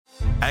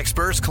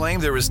Experts claim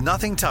there is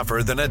nothing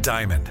tougher than a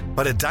diamond.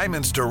 But at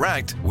Diamonds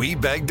Direct, we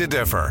beg to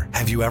differ.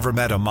 Have you ever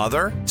met a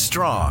mother?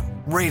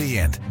 Strong,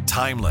 radiant,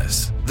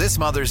 timeless. This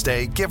Mother's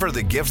Day, give her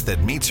the gift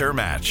that meets her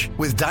match.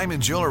 With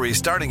diamond jewelry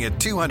starting at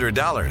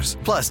 $200.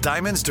 Plus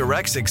Diamonds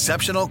Direct's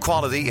exceptional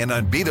quality and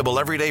unbeatable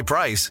everyday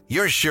price,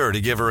 you're sure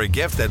to give her a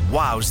gift that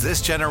wows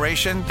this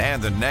generation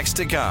and the next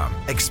to come.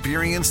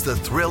 Experience the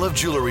thrill of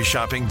jewelry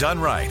shopping done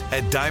right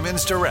at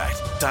Diamonds Direct.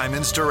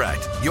 Diamonds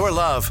Direct. Your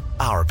love,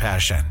 our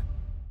passion.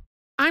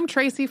 I'm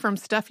Tracy from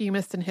Stuff You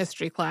Missed in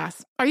History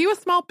class. Are you a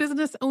small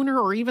business owner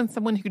or even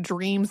someone who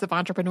dreams of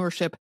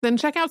entrepreneurship? Then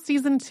check out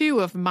Season 2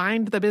 of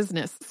Mind the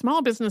Business,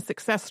 Small Business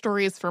Success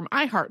Stories from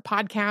iHeart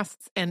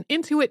Podcasts and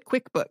Intuit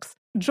QuickBooks.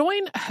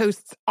 Join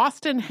hosts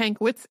Austin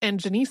Hankwitz and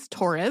Janice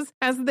Torres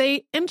as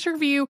they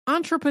interview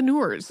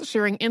entrepreneurs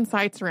sharing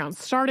insights around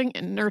starting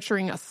and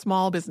nurturing a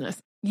small business.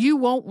 You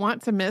won't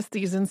want to miss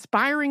these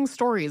inspiring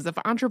stories of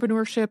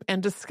entrepreneurship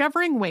and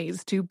discovering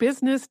ways to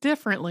business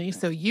differently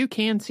so you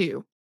can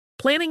too.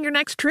 Planning your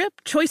next trip?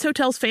 Choice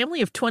Hotels'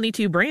 family of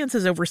 22 brands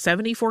has over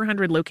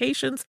 7,400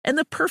 locations and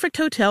the perfect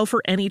hotel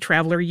for any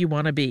traveler you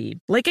want to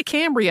be. Like a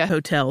Cambria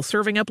Hotel,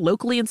 serving up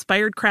locally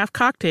inspired craft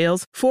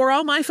cocktails for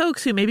all my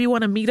folks who maybe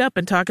want to meet up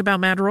and talk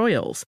about Mad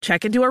Royals.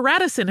 Check into a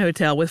Radisson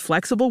Hotel with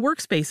flexible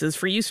workspaces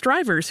for you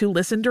strivers who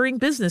listen during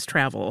business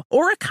travel.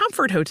 Or a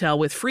Comfort Hotel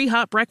with free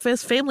hot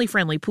breakfast,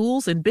 family-friendly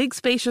pools, and big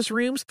spacious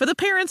rooms for the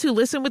parents who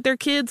listen with their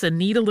kids and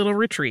need a little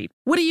retreat.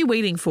 What are you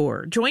waiting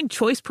for? Join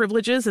Choice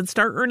Privileges and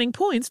start earning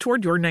points toward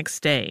your next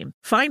stay.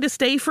 Find a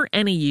stay for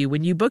any you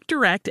when you book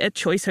direct at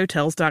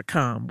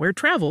choicehotels.com, where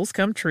travels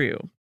come true.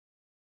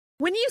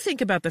 When you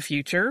think about the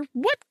future,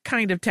 what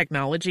kind of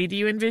technology do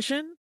you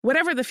envision?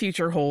 Whatever the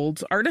future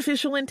holds,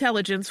 artificial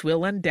intelligence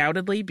will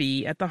undoubtedly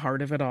be at the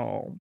heart of it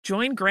all.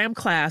 Join Graham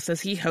Class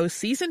as he hosts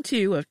Season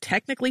 2 of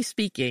Technically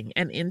Speaking,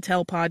 an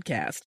Intel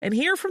podcast, and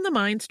hear from the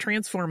minds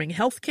transforming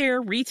healthcare,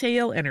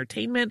 retail,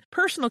 entertainment,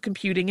 personal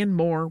computing, and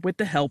more with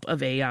the help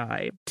of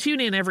AI.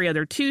 Tune in every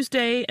other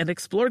Tuesday and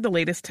explore the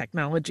latest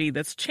technology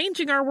that's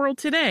changing our world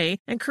today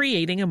and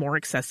creating a more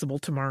accessible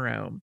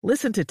tomorrow.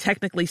 Listen to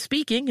Technically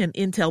Speaking, an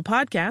Intel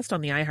podcast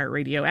on the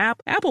iHeartRadio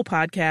app, Apple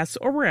Podcasts,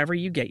 or wherever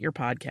you get your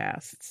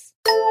podcasts.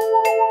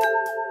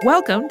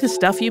 Welcome to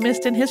Stuff You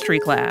Missed in History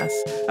Class,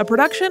 a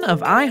production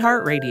of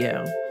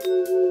iHeartRadio.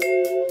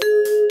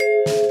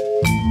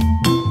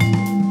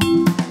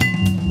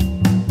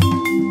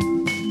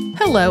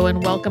 Hello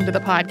and welcome to the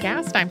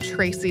podcast. I'm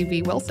Tracy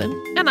V. Wilson.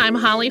 And I'm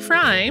Holly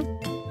Fry.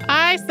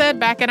 I said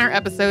back in our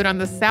episode on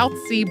the South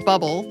Sea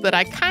Bubble that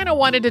I kind of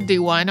wanted to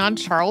do one on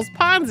Charles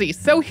Ponzi,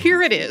 so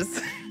here it is.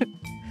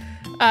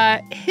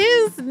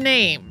 His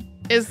name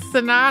is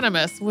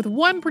synonymous with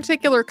one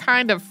particular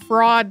kind of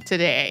fraud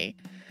today.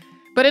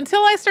 But until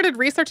I started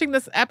researching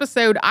this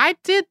episode, I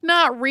did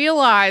not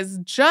realize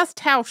just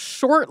how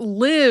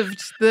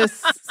short-lived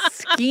this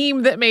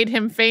scheme that made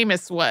him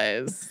famous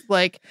was.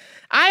 Like,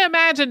 I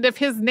imagined if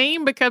his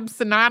name becomes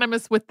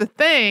synonymous with the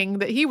thing,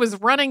 that he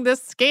was running this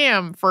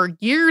scam for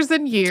years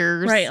and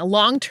years. Right, a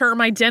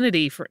long-term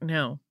identity for...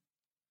 No.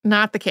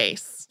 Not the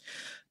case.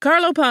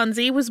 Carlo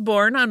Ponzi was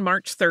born on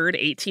March 3rd,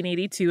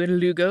 1882 in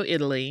Lugo,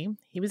 Italy.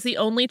 He was the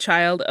only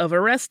child of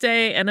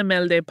Oreste and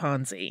Imelda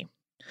Ponzi.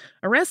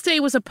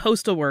 Oreste was a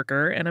postal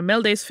worker, and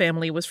Imelda's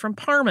family was from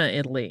Parma,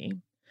 Italy.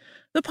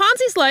 The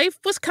Ponzi's life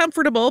was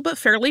comfortable but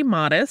fairly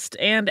modest,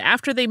 and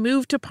after they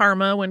moved to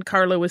Parma when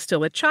Carlo was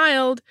still a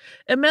child,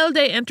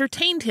 Imelda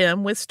entertained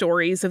him with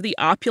stories of the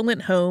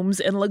opulent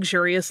homes and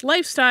luxurious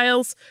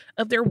lifestyles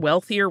of their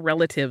wealthier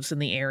relatives in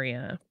the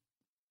area.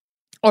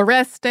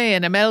 Oreste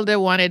and Imelda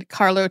wanted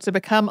Carlo to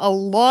become a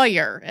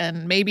lawyer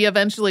and maybe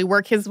eventually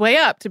work his way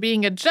up to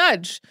being a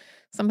judge,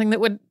 something that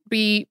would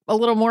be a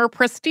little more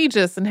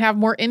prestigious and have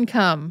more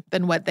income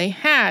than what they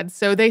had.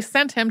 So they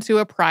sent him to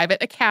a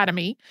private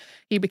academy.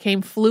 He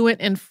became fluent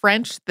in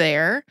French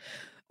there.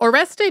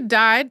 Oreste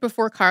died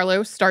before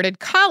Carlo started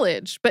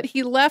college, but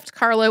he left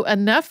Carlo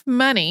enough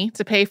money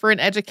to pay for an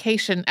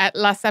education at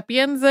La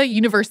Sapienza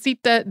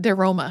Università di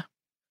Roma.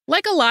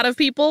 Like a lot of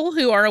people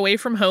who are away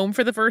from home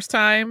for the first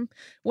time,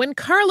 when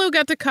Carlo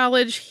got to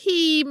college,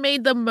 he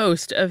made the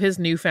most of his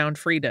newfound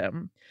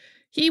freedom.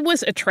 He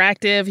was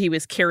attractive, he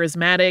was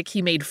charismatic,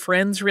 he made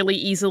friends really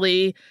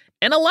easily,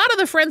 and a lot of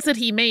the friends that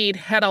he made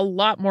had a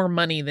lot more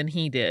money than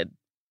he did.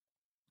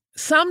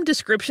 Some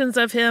descriptions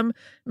of him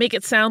make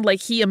it sound like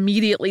he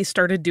immediately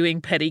started doing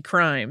petty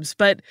crimes,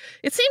 but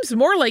it seems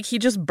more like he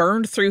just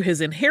burned through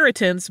his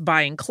inheritance,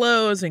 buying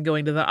clothes and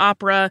going to the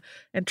opera,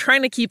 and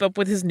trying to keep up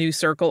with his new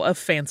circle of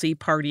fancy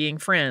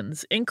partying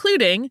friends,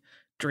 including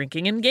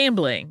drinking and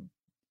gambling.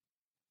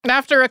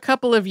 After a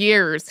couple of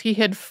years, he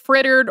had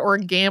frittered or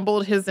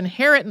gambled his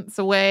inheritance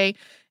away,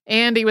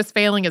 and he was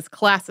failing his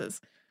classes.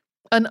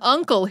 An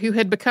uncle who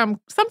had become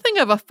something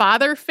of a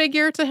father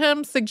figure to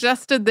him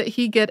suggested that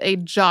he get a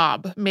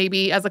job,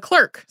 maybe as a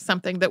clerk,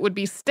 something that would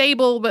be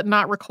stable but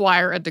not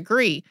require a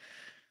degree.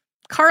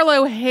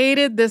 Carlo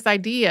hated this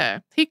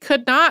idea. He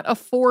could not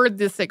afford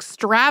this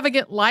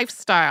extravagant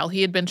lifestyle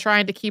he had been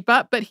trying to keep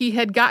up, but he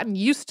had gotten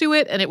used to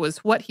it, and it was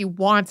what he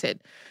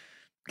wanted.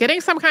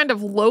 Getting some kind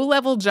of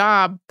low-level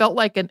job felt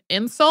like an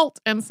insult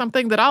and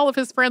something that all of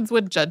his friends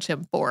would judge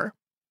him for.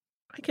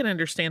 I can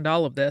understand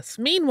all of this.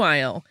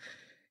 Meanwhile,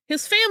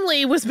 his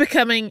family was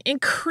becoming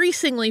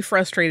increasingly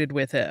frustrated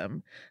with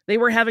him. They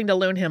were having to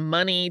loan him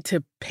money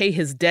to pay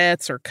his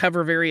debts or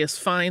cover various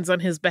fines on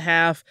his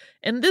behalf,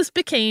 and this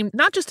became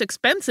not just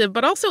expensive,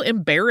 but also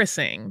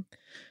embarrassing.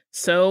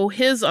 So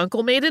his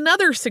uncle made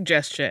another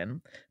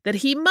suggestion, that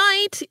he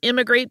might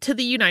immigrate to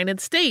the United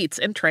States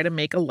and try to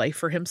make a life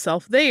for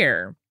himself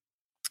there.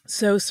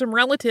 So some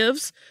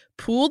relatives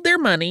pooled their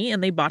money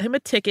and they bought him a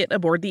ticket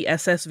aboard the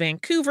SS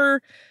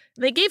Vancouver.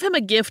 They gave him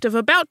a gift of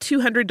about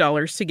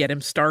 $200 to get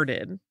him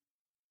started.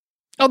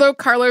 Although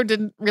Carlo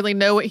didn't really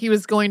know what he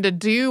was going to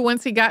do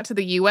once he got to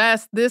the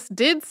U.S., this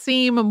did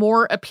seem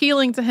more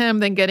appealing to him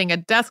than getting a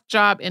desk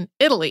job in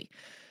Italy.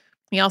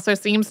 He also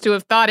seems to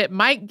have thought it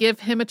might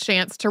give him a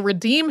chance to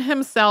redeem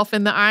himself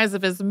in the eyes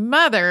of his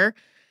mother.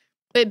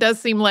 It does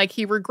seem like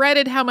he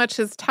regretted how much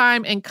his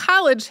time in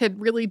college had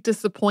really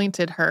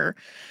disappointed her.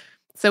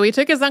 So he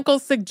took his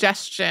uncle's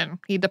suggestion.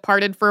 He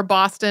departed for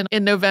Boston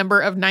in November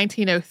of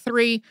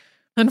 1903.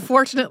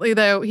 Unfortunately,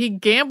 though, he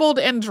gambled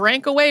and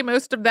drank away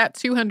most of that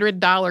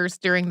 $200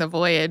 during the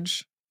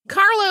voyage.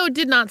 Carlo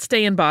did not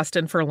stay in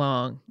Boston for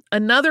long.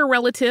 Another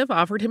relative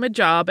offered him a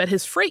job at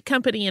his freight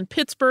company in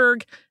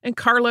Pittsburgh, and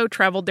Carlo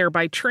traveled there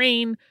by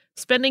train,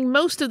 spending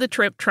most of the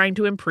trip trying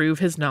to improve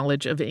his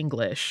knowledge of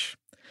English.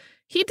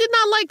 He did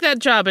not like that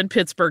job in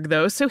Pittsburgh,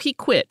 though, so he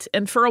quit,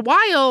 and for a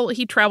while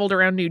he traveled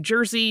around New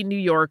Jersey, New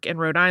York, and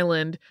Rhode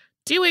Island,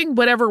 doing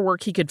whatever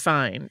work he could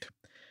find.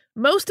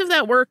 Most of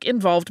that work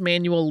involved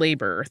manual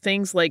labor,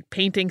 things like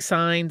painting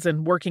signs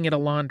and working at a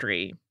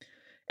laundry.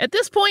 At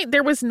this point,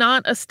 there was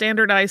not a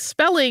standardized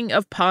spelling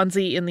of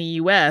Ponzi in the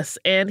U.S.,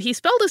 and he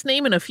spelled his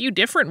name in a few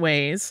different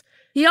ways.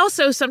 He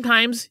also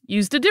sometimes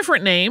used a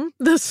different name,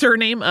 the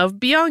surname of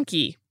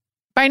Bianchi.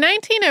 By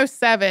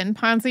 1907,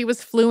 Ponzi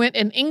was fluent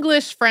in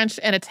English, French,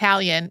 and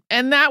Italian,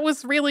 and that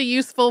was really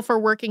useful for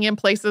working in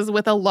places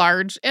with a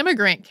large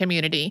immigrant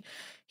community.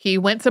 He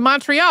went to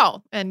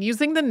Montreal, and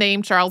using the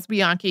name Charles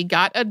Bianchi,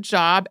 got a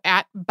job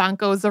at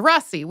Banco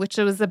Zarossi, which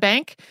was a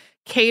bank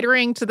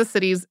catering to the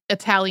city's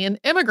Italian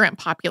immigrant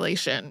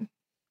population.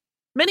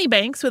 Many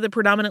banks with a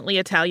predominantly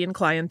Italian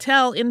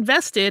clientele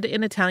invested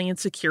in Italian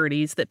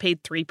securities that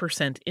paid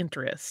 3%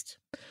 interest.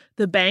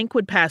 The bank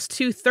would pass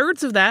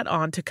 2/3 of that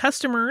on to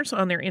customers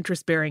on their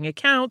interest-bearing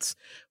accounts,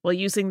 while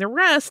using the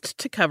rest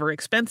to cover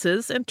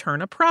expenses and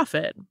turn a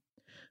profit.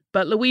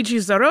 But Luigi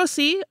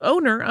Zarossi,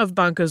 owner of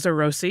Banco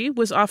Zarossi,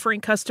 was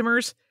offering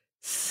customers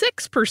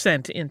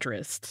 6%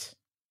 interest.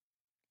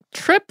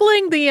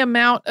 Tripling the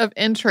amount of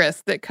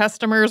interest that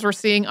customers were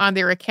seeing on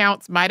their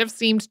accounts might have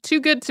seemed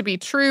too good to be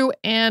true,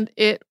 and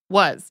it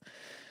was.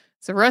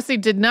 Zarossi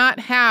did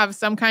not have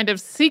some kind of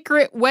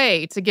secret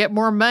way to get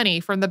more money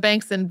from the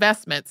bank's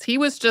investments. He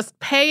was just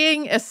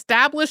paying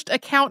established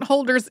account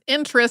holders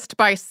interest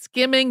by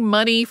skimming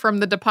money from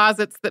the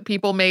deposits that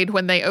people made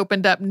when they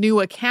opened up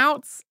new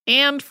accounts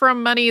and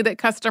from money that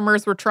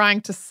customers were trying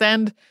to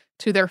send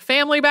to their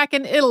family back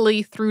in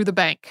Italy through the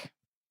bank.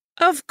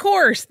 Of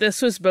course,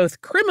 this was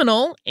both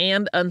criminal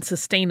and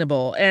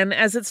unsustainable, and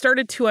as it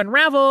started to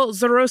unravel,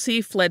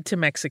 Zarossi fled to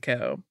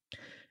Mexico.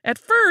 At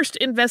first,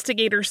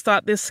 investigators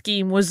thought this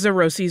scheme was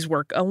Zarossi's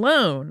work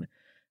alone.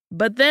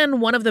 But then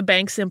one of the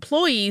bank's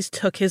employees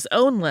took his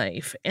own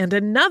life, and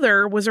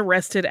another was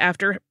arrested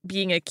after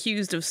being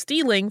accused of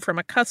stealing from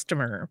a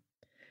customer.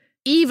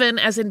 Even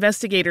as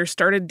investigators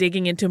started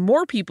digging into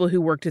more people who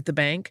worked at the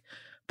bank,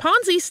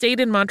 Ponzi stayed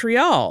in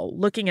Montreal,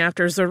 looking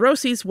after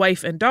Zarossi's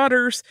wife and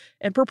daughters,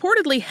 and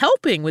purportedly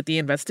helping with the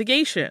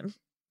investigation.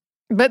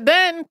 But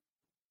then,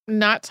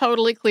 not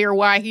totally clear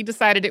why, he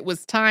decided it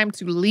was time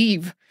to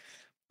leave.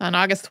 On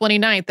August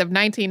 29th of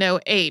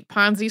 1908,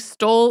 Ponzi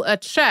stole a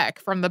check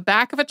from the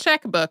back of a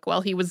checkbook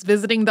while he was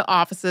visiting the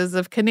offices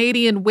of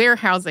Canadian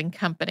Warehousing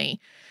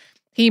Company.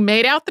 He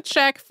made out the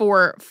check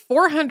for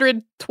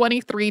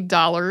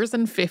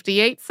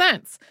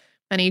 $423.58,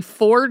 and he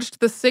forged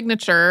the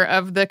signature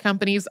of the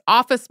company's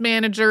office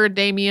manager,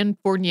 Damien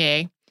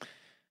Fournier.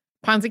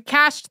 Ponzi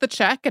cashed the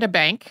check at a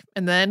bank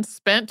and then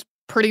spent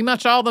pretty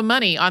much all the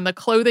money on the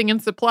clothing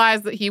and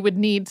supplies that he would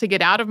need to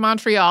get out of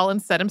Montreal and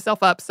set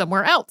himself up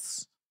somewhere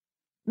else.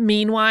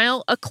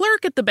 Meanwhile, a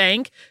clerk at the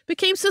bank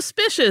became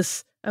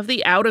suspicious of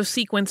the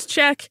out-of-sequence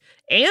check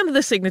and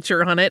the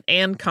signature on it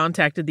and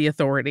contacted the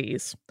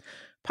authorities.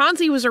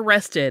 Ponzi was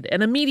arrested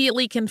and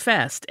immediately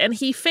confessed, and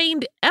he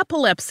feigned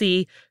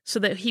epilepsy so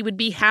that he would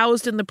be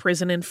housed in the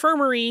prison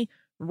infirmary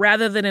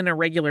rather than in a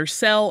regular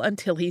cell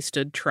until he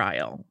stood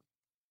trial.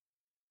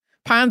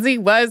 Ponzi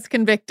was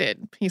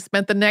convicted. He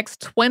spent the next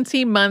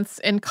 20 months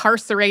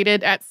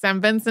incarcerated at St.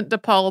 Vincent de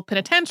Paul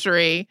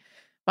Penitentiary.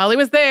 While he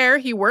was there,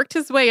 he worked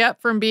his way up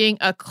from being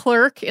a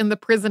clerk in the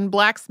prison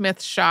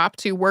blacksmith shop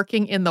to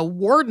working in the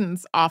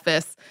warden's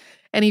office.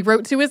 And he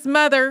wrote to his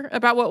mother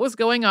about what was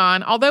going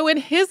on, although in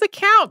his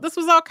account, this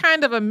was all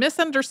kind of a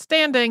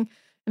misunderstanding,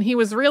 and he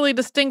was really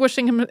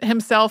distinguishing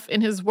himself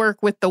in his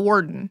work with the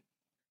warden.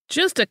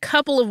 Just a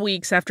couple of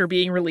weeks after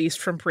being released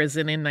from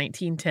prison in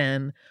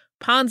 1910,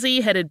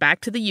 Ponzi headed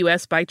back to the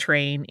U.S. by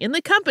train in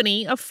the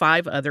company of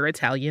 5 other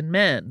Italian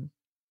men.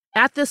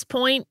 At this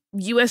point,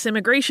 U.S.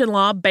 immigration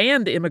law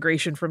banned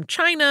immigration from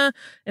China,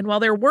 and while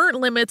there weren't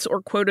limits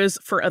or quotas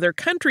for other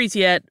countries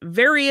yet,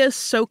 various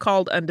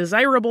so-called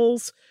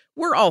undesirables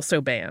were also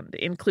banned,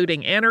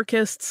 including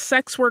anarchists,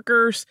 sex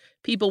workers,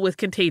 people with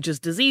contagious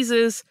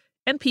diseases,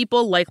 and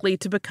people likely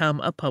to become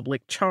a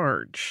public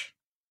charge.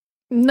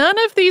 None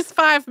of these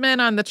 5 men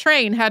on the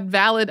train had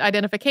valid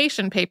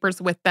identification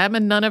papers with them,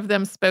 and none of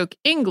them spoke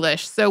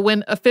English. So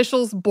when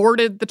officials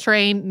boarded the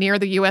train near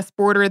the U.S.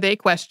 border, they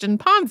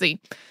questioned Ponzi.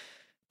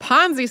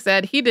 Ponzi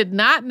said he did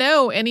not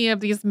know any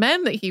of these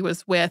men that he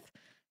was with.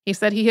 He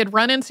said he had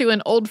run into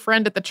an old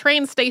friend at the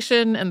train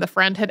station, and the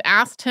friend had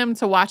asked him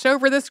to watch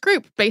over this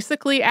group,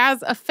 basically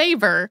as a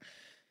favor.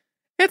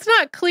 It's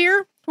not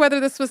clear whether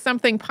this was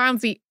something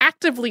Ponzi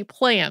actively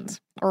planned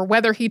or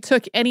whether he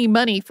took any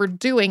money for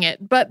doing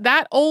it, but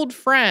that old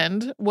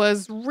friend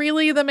was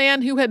really the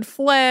man who had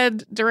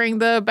fled during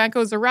the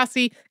Banco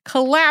Zerossi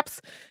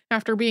collapse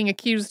after being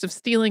accused of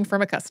stealing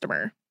from a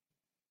customer.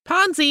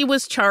 Ponzi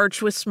was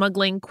charged with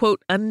smuggling,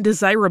 quote,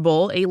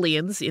 undesirable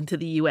aliens into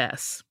the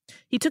U.S.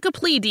 He took a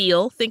plea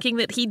deal thinking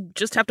that he'd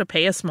just have to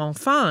pay a small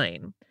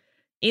fine.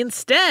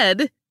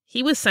 Instead,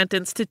 he was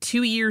sentenced to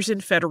 2 years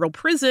in federal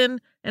prison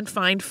and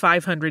fined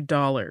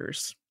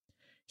 $500.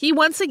 He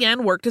once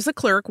again worked as a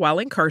clerk while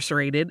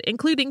incarcerated,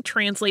 including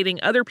translating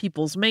other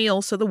people's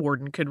mail so the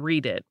warden could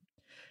read it.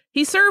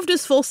 He served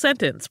his full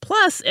sentence,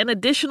 plus an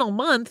additional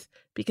month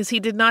because he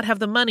did not have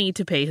the money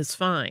to pay his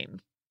fine.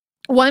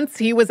 Once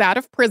he was out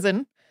of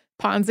prison,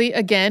 Ponzi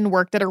again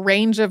worked at a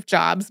range of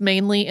jobs,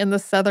 mainly in the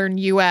southern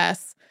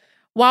U.S.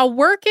 While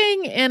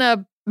working in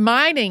a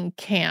mining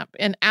camp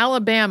in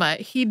Alabama,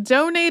 he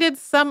donated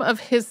some of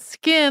his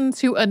skin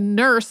to a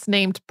nurse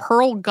named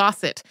Pearl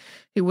Gossett,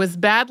 who was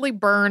badly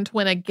burned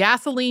when a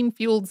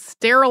gasoline-fueled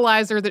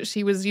sterilizer that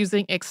she was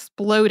using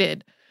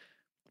exploded.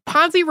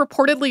 Ponzi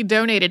reportedly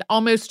donated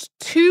almost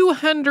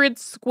 200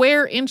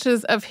 square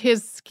inches of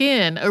his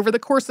skin over the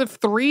course of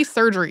 3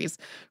 surgeries,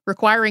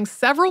 requiring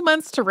several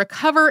months to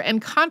recover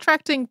and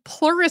contracting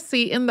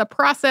pleurisy in the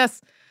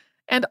process,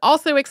 and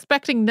also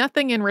expecting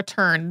nothing in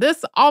return.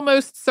 This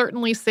almost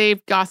certainly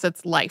saved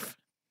Gossett's life.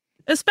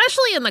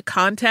 Especially in the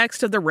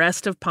context of the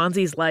rest of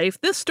Ponzi's life,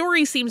 this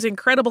story seems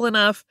incredible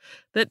enough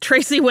that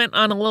Tracy went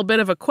on a little bit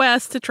of a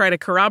quest to try to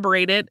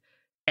corroborate it,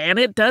 and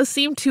it does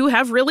seem to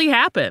have really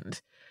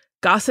happened.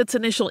 Gossett's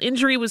initial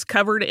injury was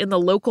covered in the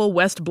local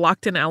West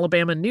Blockton,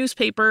 Alabama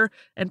newspaper,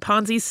 and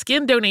Ponzi's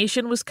skin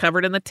donation was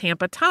covered in the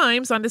Tampa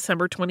Times on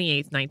December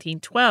 28,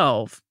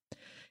 1912.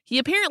 He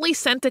apparently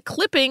sent a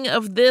clipping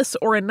of this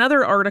or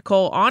another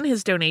article on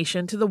his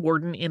donation to the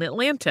warden in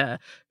Atlanta,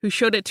 who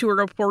showed it to a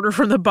reporter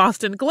from the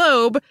Boston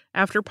Globe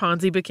after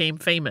Ponzi became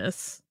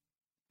famous.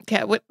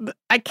 Yeah,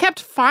 I kept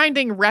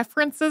finding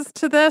references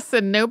to this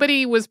and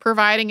nobody was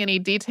providing any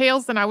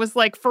details. And I was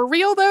like, for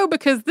real though?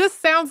 Because this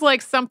sounds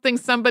like something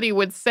somebody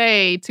would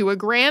say to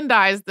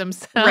aggrandize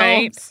themselves.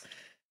 Right.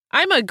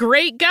 I'm a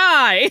great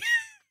guy.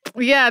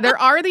 Yeah, there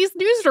are these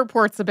news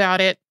reports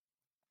about it.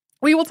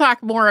 We will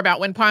talk more about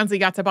when Ponzi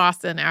got to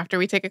Boston after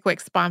we take a quick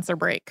sponsor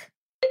break.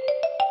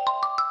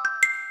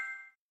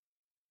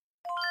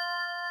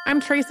 I'm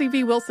Tracy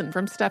V. Wilson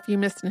from Stuff You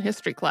Missed in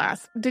History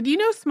Class. Did you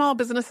know small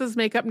businesses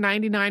make up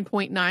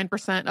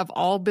 99.9% of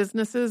all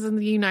businesses in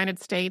the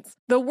United States?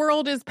 The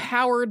world is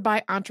powered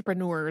by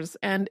entrepreneurs,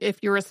 and if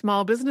you're a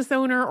small business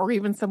owner or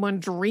even someone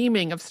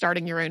dreaming of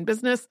starting your own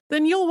business,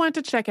 then you'll want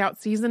to check out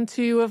Season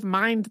 2 of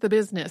Mind the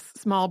Business,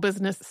 small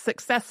business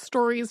success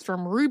stories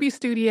from Ruby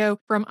Studio,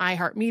 from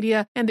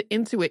iHeartMedia, and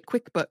Intuit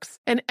QuickBooks.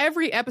 And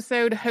every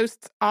episode,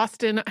 hosts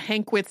Austin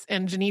Hankwitz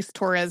and Janice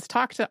Torres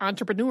talk to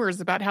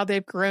entrepreneurs about how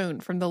they've grown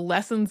from the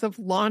lessons of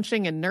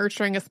launching and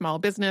nurturing a small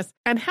business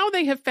and how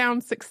they have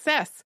found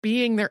success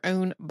being their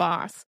own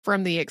boss.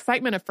 From the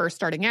excitement of first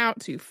starting out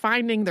to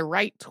finding the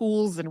right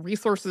tools and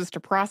resources to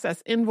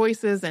process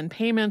invoices and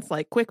payments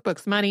like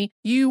QuickBooks Money,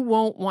 you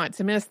won't want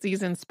to miss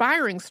these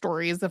inspiring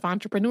stories of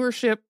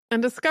entrepreneurship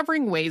and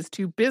discovering ways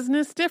to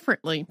business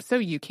differently so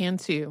you can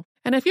too.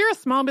 And if you're a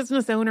small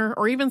business owner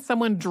or even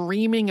someone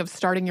dreaming of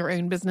starting your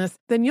own business,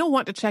 then you'll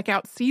want to check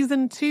out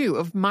Season 2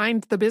 of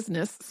Mind the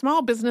Business,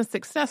 small business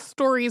success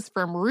stories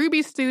from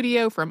Ruby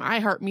Studio, from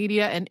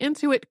iHeartMedia, and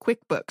Intuit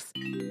QuickBooks.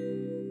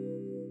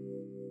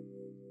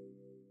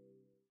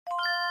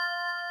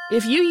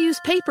 If you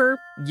use paper,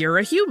 you're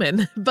a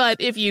human.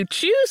 But if you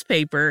choose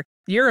paper,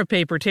 you're a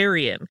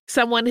papertarian,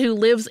 someone who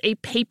lives a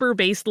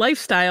paper-based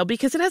lifestyle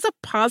because it has a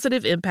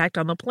positive impact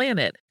on the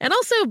planet. And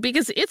also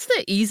because it's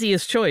the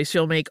easiest choice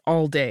you'll make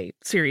all day.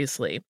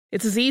 Seriously.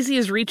 It's as easy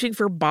as reaching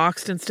for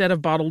boxed instead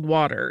of bottled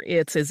water.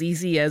 It's as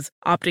easy as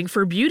opting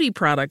for beauty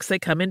products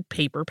that come in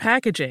paper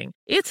packaging.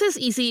 It's as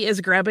easy as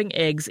grabbing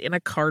eggs in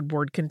a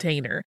cardboard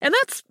container. And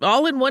that's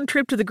all in one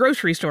trip to the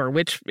grocery store,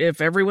 which,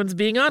 if everyone's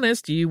being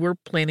honest, you were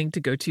planning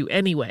to go to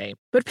anyway.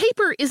 But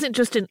paper isn't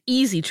just an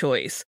easy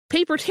choice.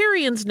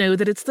 Papertarians know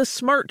that it's the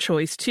smart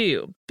choice,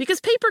 too. Because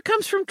paper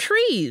comes from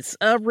trees,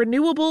 a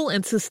renewable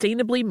and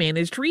sustainably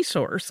managed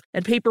resource,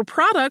 and paper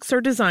products are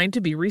designed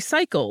to be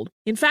recycled.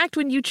 In fact,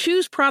 when you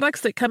choose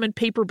products that come in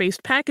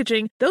paper-based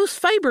packaging, those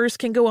fibers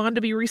can go on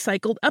to be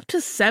recycled up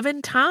to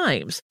 7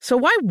 times. So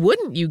why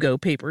wouldn't you go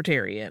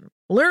papertarian?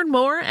 Learn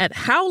more at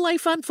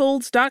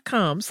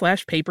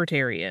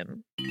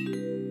howlifeunfolds.com/papertarian.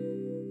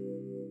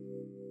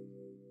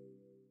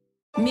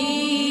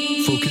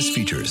 Focus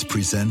Features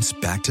presents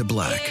Back to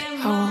Black.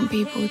 I want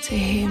people to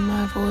hear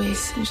my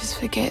voice and just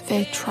forget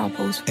their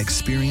troubles.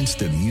 Experience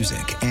the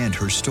music and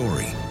her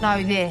story.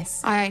 Know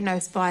this, I ain't no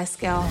Spice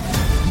Girl.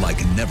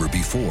 Like never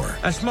before.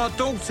 That's my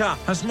daughter.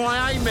 That's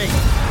my Amy.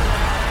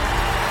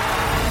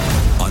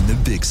 On the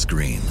big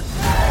screen.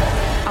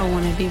 I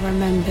want to be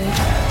remembered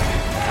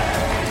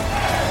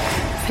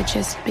for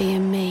just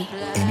being me.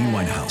 Amy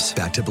Winehouse,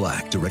 Back to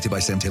Black, directed by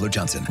Sam Taylor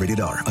Johnson.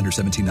 Rated R, under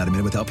 17, not a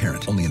minute without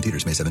parent. Only in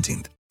theaters May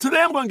 17th.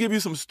 Today I'm going to give you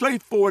some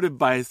straightforward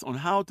advice on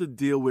how to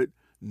deal with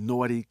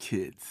naughty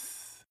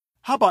kids.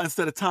 How about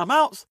instead of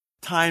timeouts,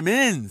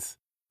 time-ins?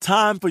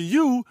 Time for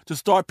you to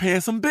start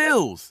paying some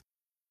bills.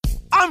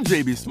 I'm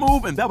JB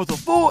Smoove, and that was a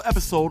full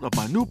episode of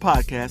my new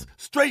podcast,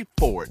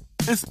 Straightforward,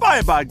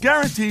 inspired by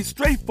guaranteed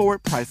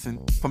straightforward pricing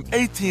from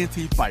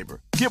AT&T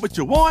Fiber. Get what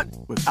you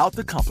want without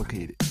the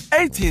complicated.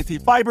 AT&T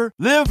Fiber,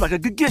 live like a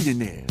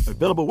gigillionaire.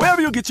 Available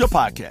wherever you get your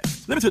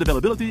podcast. Limited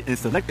availability in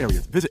select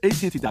areas. Visit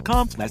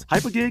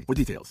AT&T.com/hypergig for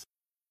details.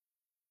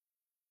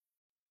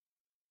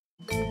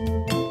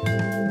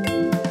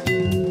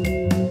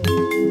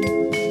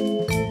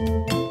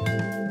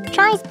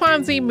 Charles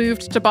Ponzi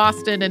moved to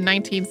Boston in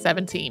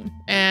 1917,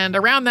 and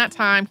around that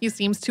time, he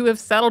seems to have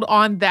settled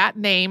on that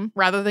name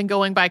rather than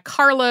going by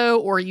Carlo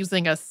or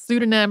using a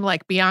pseudonym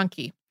like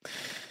Bianchi.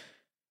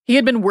 He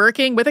had been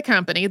working with a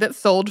company that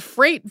sold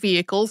freight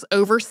vehicles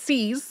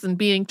overseas, and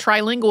being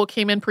trilingual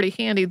came in pretty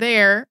handy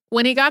there.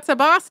 When he got to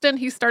Boston,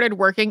 he started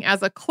working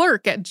as a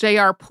clerk at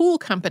J.R. Poole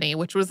Company,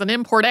 which was an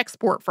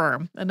import-export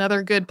firm,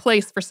 another good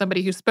place for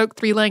somebody who spoke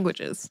 3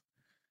 languages.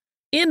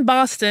 In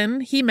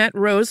Boston, he met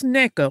Rose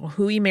Necco,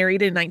 who he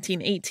married in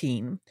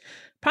 1918.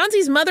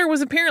 Ponzi's mother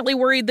was apparently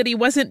worried that he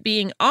wasn't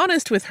being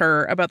honest with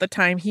her about the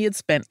time he had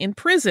spent in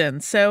prison.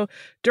 So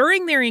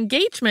during their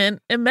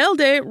engagement,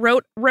 Imelda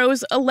wrote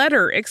Rose a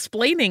letter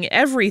explaining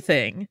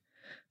everything.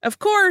 Of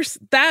course,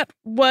 that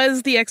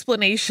was the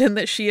explanation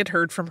that she had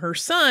heard from her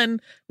son,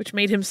 which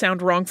made him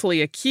sound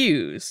wrongfully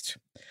accused.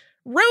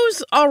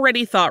 Rose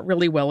already thought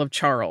really well of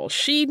Charles.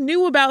 She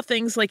knew about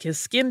things like his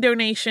skin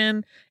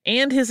donation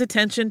and his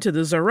attention to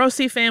the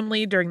Zorossi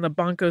family during the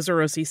Banco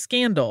Zorossi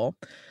scandal.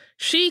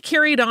 She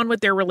carried on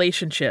with their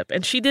relationship,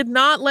 and she did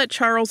not let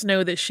Charles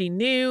know that she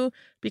knew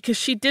because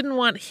she didn't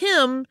want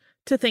him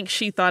to think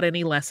she thought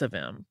any less of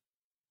him.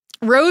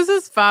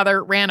 Rose's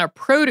father ran a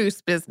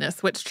produce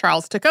business, which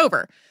Charles took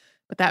over,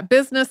 but that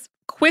business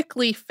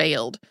quickly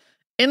failed.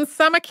 In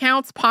some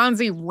accounts,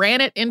 Ponzi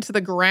ran it into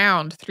the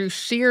ground through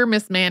sheer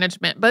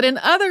mismanagement, but in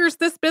others,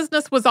 this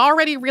business was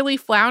already really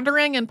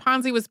floundering, and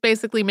Ponzi was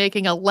basically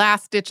making a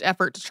last-ditch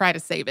effort to try to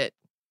save it.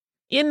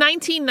 In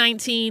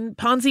 1919,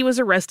 Ponzi was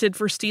arrested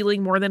for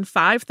stealing more than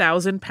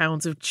 5,000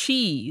 pounds of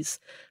cheese,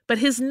 but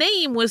his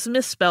name was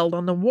misspelled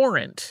on the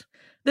warrant.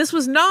 This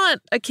was not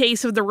a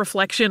case of the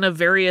reflection of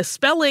various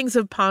spellings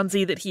of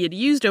Ponzi that he had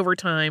used over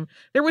time.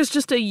 There was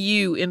just a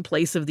U in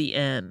place of the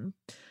N.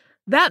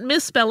 That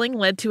misspelling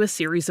led to a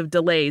series of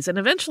delays, and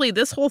eventually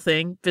this whole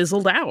thing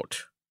fizzled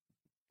out.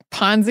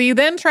 Ponzi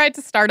then tried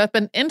to start up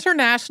an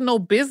international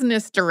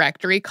business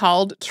directory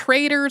called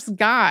Trader's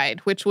Guide,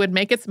 which would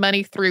make its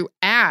money through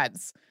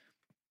ads.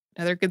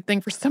 Another good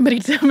thing for somebody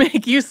to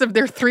make use of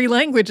their 3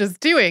 languages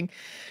doing.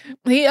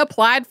 He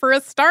applied for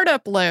a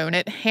startup loan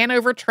at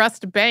Hanover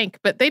Trust Bank,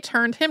 but they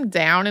turned him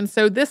down, and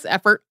so this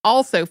effort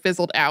also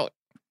fizzled out.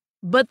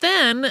 But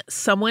then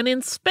someone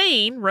in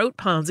Spain wrote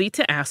Ponzi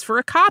to ask for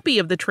a copy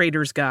of the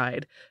Trader's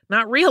Guide,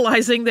 not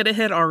realizing that it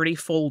had already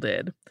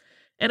folded.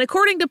 And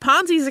according to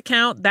Ponzi's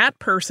account, that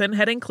person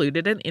had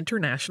included an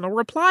international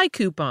reply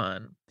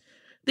coupon.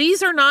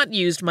 These are not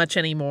used much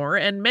anymore,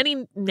 and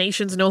many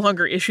nations no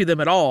longer issue them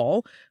at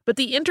all, but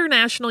the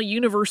International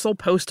Universal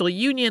Postal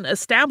Union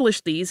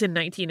established these in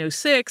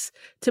 1906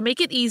 to make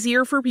it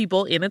easier for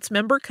people in its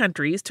member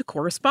countries to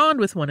correspond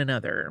with one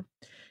another.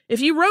 If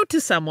you wrote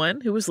to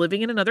someone who was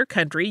living in another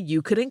country,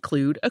 you could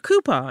include a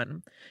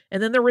coupon,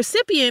 and then the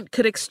recipient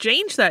could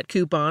exchange that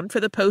coupon for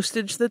the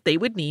postage that they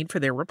would need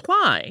for their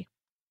reply.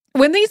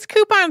 When these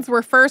coupons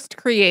were first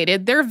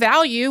created, their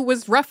value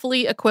was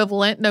roughly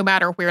equivalent no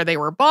matter where they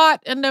were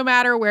bought and no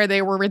matter where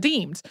they were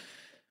redeemed.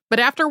 But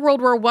after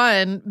World War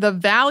I, the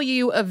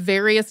value of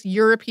various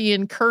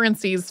European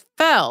currencies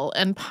fell,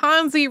 and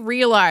Ponzi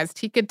realized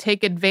he could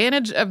take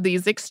advantage of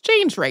these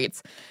exchange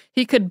rates.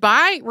 He could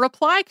buy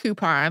reply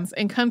coupons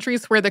in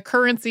countries where the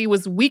currency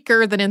was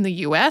weaker than in the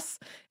U.S.,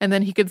 and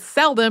then he could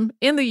sell them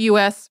in the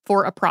U.S.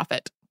 for a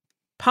profit.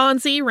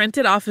 Ponzi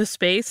rented office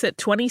space at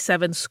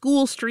 27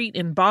 School Street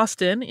in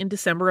Boston in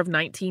December of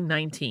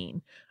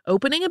 1919,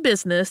 opening a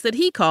business that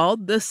he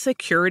called the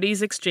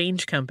Securities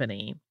Exchange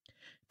Company.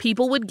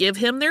 People would give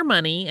him their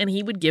money, and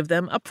he would give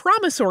them a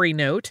promissory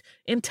note,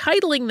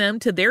 entitling them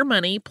to their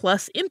money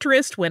plus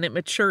interest when it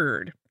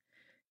matured.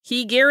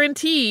 He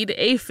guaranteed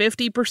a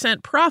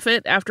 50%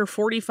 profit after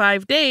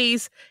 45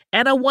 days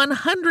and a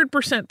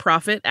 100%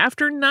 profit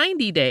after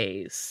 90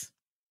 days.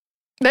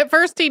 At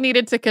first, he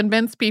needed to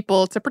convince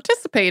people to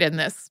participate in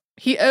this.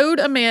 He owed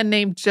a man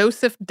named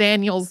Joseph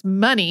Daniels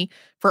money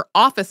for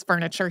office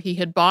furniture he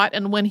had bought,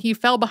 and when he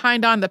fell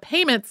behind on the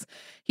payments,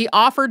 he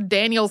offered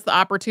Daniels the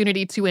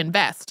opportunity to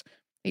invest.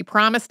 He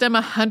promised him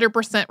a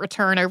 100%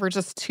 return over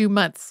just 2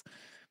 months.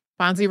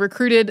 Ponzi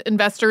recruited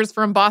investors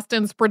from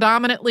Boston's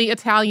predominantly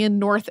Italian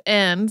North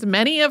End,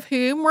 many of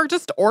whom were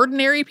just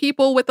ordinary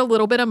people with a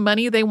little bit of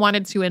money they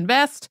wanted to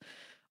invest,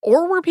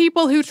 or were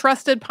people who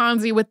trusted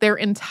Ponzi with their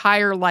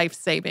entire life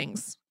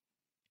savings.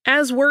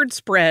 As word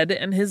spread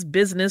and his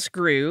business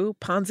grew,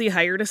 Ponzi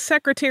hired a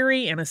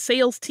secretary and a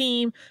sales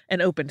team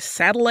and opened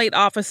satellite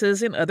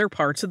offices in other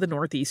parts of the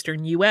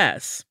northeastern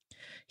U.S.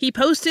 He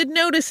posted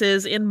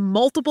notices in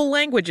multiple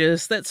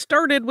languages that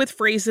started with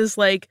phrases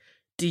like,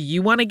 "Do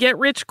you want to get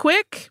rich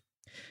quick?"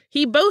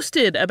 He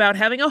boasted about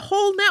having a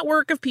whole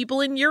network of people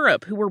in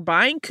Europe who were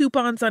buying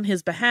coupons on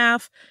his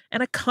behalf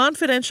and a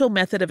confidential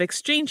method of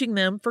exchanging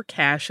them for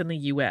cash in the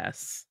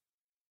U.S.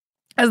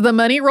 As the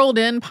money rolled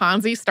in,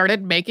 Ponzi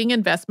started making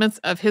investments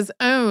of his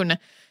own.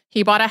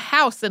 He bought a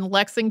house in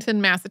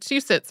Lexington,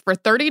 Massachusetts for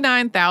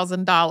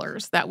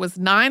 $39,000. That was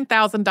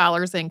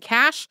 $9,000 in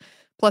cash,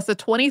 plus a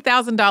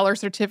 $20,000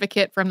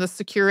 certificate from the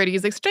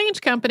Securities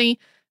Exchange Company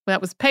that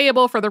was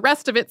payable for the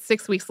rest of it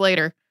 6 weeks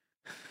later.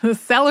 The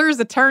seller's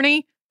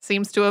attorney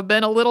seems to have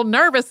been a little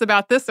nervous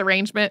about this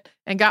arrangement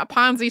and got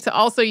Ponzi to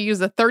also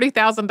use a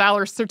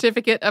 $30,000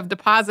 certificate of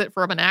deposit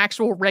from an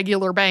actual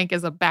regular bank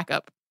as a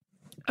backup.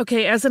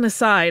 Okay, as an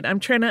aside, I'm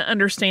trying to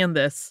understand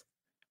this.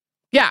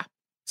 Yeah.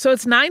 So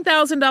it's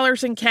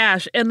 $9,000 in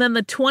cash and then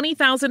the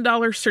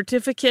 $20,000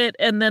 certificate,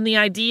 and then the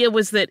idea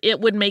was that it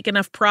would make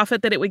enough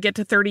profit that it would get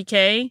to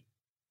 $30K?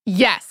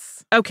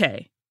 Yes.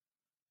 Okay.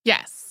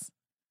 Yes.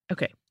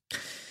 Okay.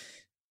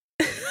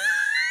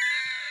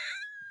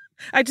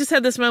 I just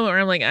had this moment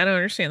where I'm like, I don't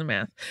understand the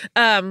math.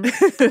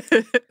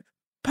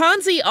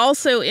 Ponzi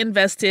also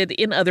invested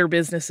in other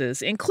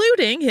businesses,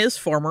 including his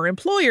former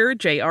employer,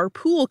 J.R.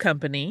 Poole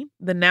Company,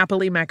 the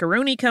Napoli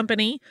Macaroni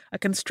Company, a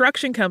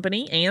construction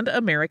company, and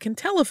American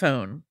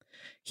Telephone.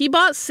 He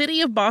bought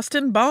City of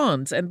Boston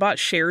bonds and bought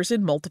shares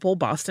in multiple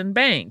Boston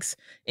banks,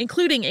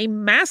 including a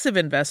massive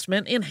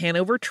investment in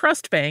Hanover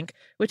Trust Bank,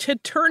 which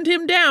had turned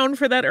him down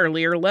for that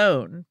earlier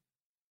loan.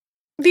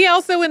 He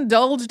also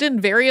indulged in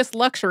various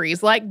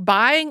luxuries, like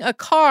buying a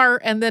car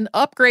and then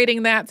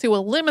upgrading that to a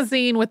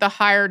limousine with a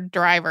hired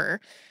driver.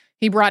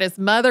 He brought his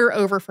mother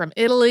over from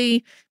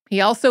Italy.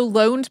 He also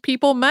loaned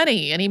people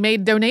money, and he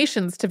made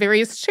donations to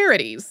various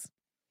charities.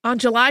 On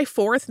July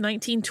 4th,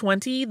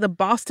 1920, the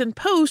Boston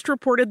Post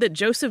reported that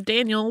Joseph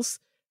Daniels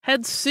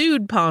had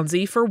sued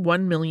Ponzi for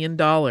 $1 million.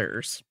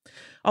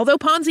 Although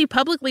Ponzi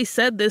publicly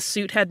said this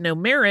suit had no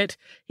merit,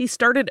 he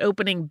started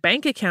opening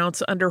bank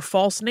accounts under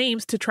false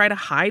names to try to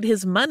hide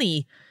his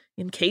money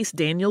in case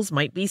Daniels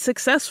might be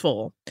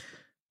successful.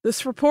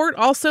 This report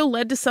also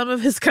led to some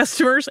of his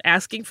customers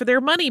asking for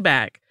their money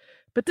back.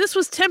 But this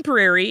was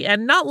temporary,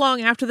 and not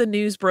long after the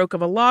news broke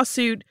of a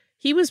lawsuit,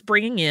 he was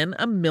bringing in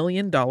 $1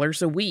 million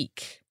a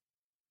week.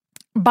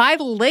 By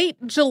late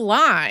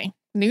July,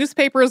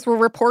 newspapers were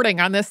reporting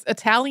on this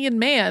Italian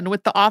man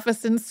with the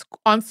office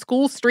on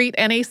School Street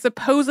and a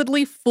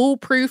supposedly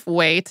foolproof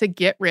way to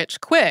get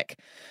rich quick.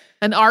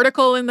 An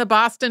article in the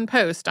Boston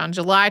Post on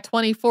July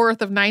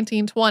 24th of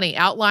 1920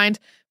 outlined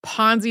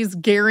Ponzi's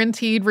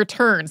guaranteed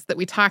returns that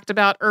we talked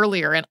about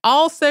earlier, and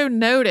also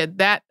noted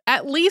that,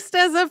 at least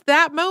as of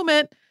that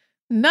moment,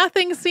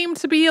 nothing seemed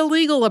to be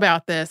illegal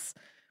about this.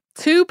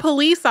 2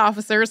 police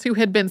officers who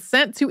had been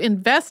sent to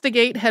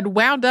investigate had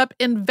wound up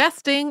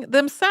investing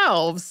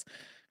themselves.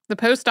 The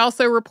Post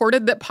also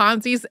reported that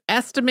Ponzi's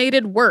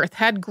estimated worth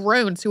had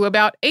grown to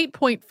about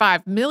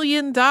 $8.5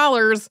 million,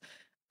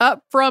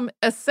 up from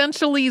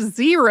essentially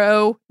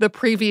zero the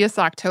previous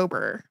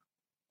October.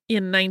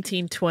 In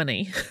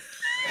 1920.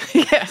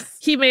 Yes.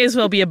 He may as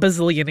well be a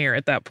bazillionaire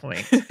at that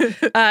point.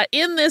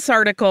 In this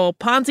article,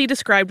 Ponzi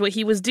described what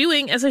he was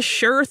doing as a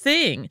sure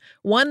thing,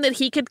 one that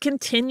he could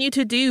continue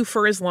to do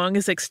for as long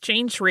as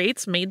exchange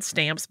rates made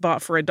stamps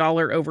bought for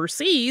 $1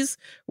 overseas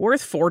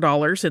worth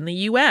 $4 in the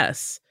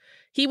U.S.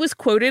 He was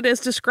quoted as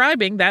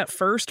describing that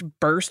first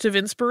burst of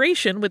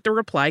inspiration with the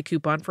reply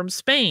coupon from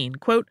Spain.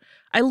 Quote,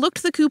 "I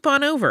looked the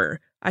coupon over.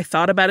 I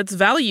thought about its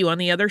value on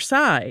the other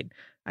side.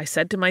 I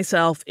said to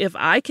myself, if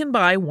I can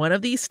buy one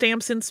of these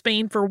stamps in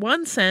Spain for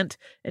 1 cent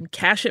and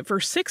cash it for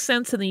 6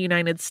 cents in the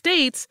United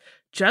States,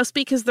 just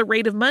because the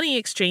rate of money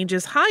exchange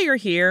is higher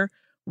here,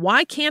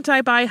 why can't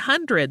I buy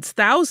hundreds,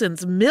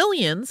 thousands,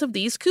 millions of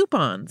these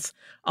coupons?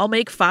 I'll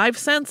make 5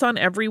 cents on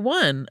every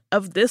one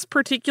of this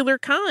particular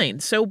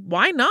kind, so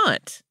why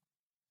not?"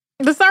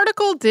 This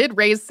article did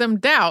raise some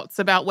doubts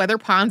about whether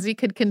Ponzi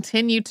could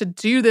continue to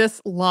do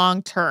this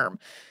long term.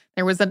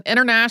 There was an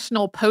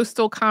international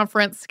postal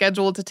conference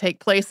scheduled to take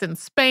place in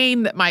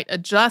Spain that might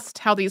adjust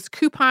how these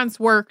coupons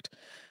worked.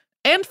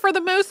 And for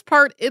the most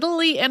part,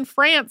 Italy and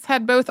France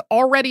had both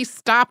already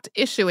stopped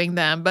issuing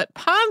them, but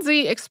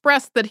Ponzi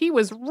expressed that he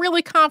was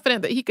really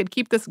confident that he could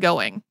keep this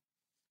going.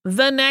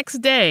 The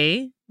next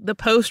day, the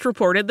Post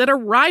reported that a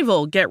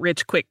rival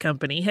get-rich-quick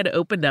company had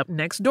opened up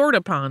next door to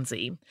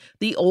Ponzi,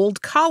 the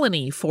Old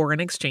Colony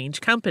Foreign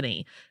Exchange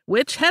Company,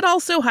 which had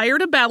also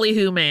hired a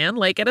ballyhoo man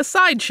like at a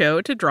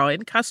sideshow to draw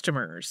in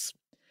customers.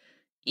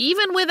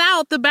 Even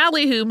without the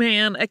ballyhoo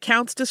man,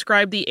 accounts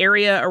described the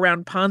area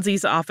around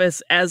Ponzi's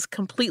office as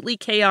completely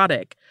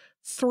chaotic,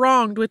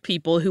 thronged with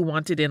people who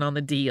wanted in on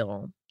the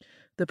deal.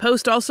 The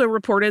Post also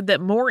reported that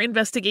more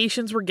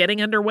investigations were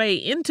getting underway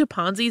into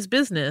Ponzi's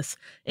business,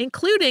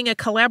 including a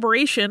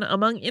collaboration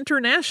among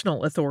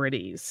international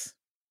authorities.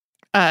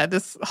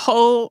 This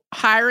whole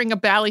hiring a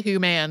ballyhoo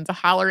man to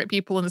holler at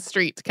people in the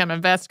street to come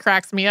invest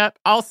cracks me up.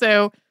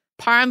 Also,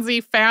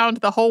 Ponzi found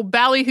the whole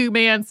ballyhoo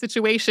man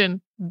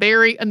situation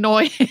very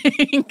annoying.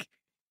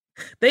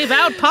 They've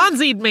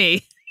out-Ponzi'd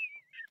me.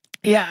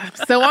 Yeah.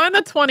 So on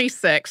the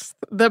 26th,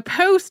 the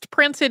Post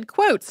printed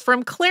quotes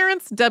from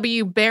Clarence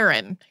W.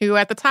 Barron, who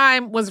at the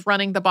time was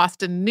running the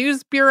Boston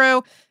News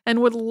Bureau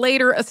and would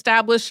later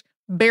establish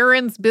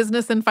Barron's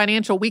Business and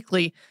Financial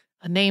Weekly,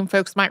 a name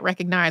folks might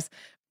recognize.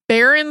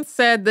 Barron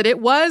said that it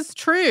was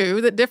true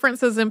that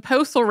differences in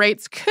postal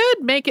rates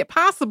could make it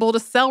possible to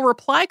sell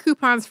reply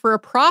coupons for a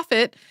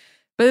profit,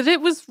 but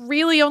it was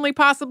really only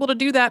possible to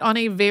do that on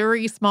a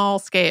very small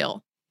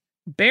scale.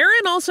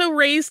 Barron also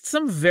raised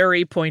some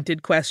very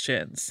pointed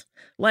questions.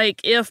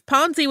 Like, if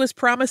Ponzi was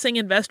promising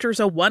investors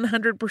a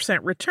 100%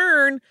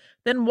 return,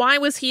 then why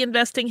was he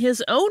investing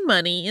his own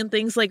money in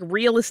things like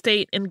real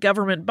estate and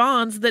government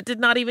bonds that did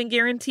not even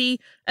guarantee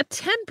a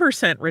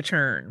 10%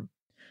 return?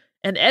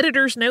 An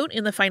editor's note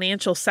in the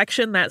financial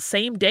section that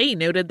same day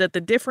noted that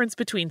the difference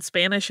between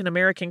Spanish and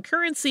American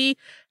currency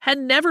had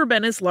never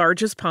been as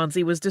large as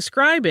Ponzi was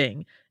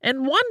describing,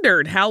 and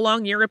wondered how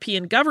long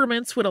European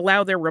governments would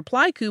allow their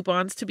reply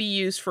coupons to be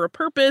used for a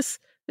purpose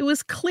that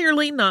was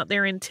clearly not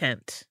their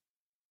intent.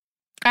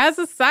 As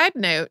a side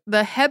note,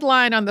 the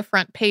headline on the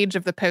front page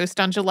of the Post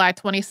on July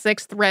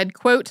 26th read,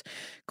 quote,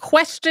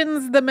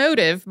 "Questions the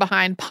motive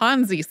behind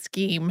Ponzi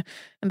scheme."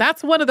 And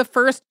that's one of the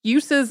first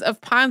uses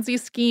of Ponzi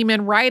scheme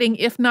in writing,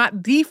 if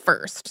not the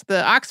first.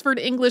 The Oxford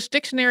English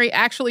Dictionary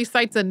actually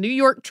cites a New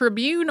York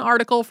Tribune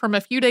article from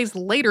a few days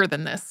later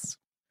than this.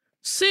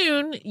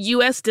 Soon,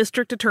 U.S.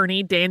 District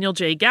Attorney Daniel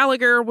J.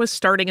 Gallagher was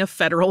starting a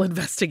federal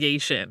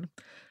investigation.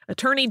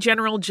 Attorney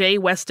General J.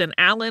 Weston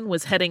Allen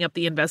was heading up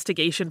the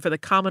investigation for the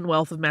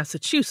Commonwealth of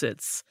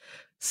Massachusetts.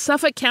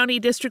 Suffolk County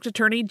District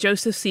Attorney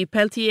Joseph C.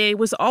 Pelletier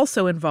was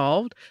also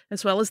involved,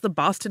 as well as the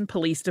Boston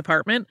Police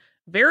Department,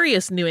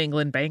 various New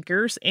England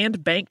bankers,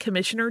 and Bank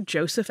Commissioner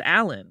Joseph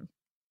Allen.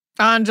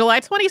 On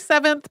July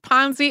 27th,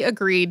 Ponzi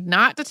agreed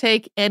not to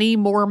take any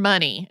more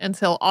money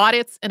until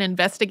audits and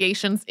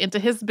investigations into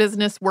his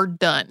business were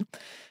done.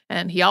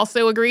 And he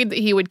also agreed that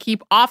he would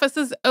keep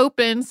offices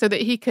open so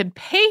that he could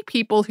pay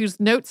people whose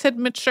notes had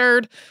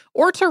matured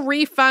or to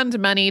refund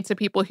money to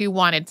people who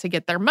wanted to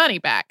get their money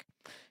back.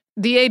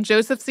 DA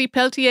Joseph C.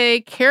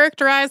 Pelletier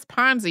characterized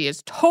Ponzi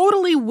as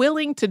totally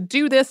willing to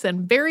do this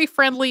and very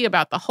friendly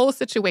about the whole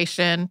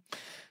situation.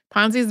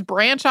 Ponzi's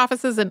branch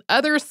offices in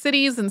other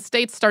cities and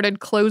states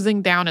started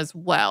closing down as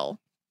well.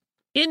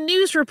 In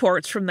news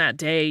reports from that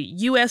day,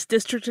 U.S.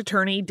 District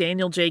Attorney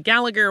Daniel J.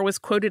 Gallagher was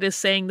quoted as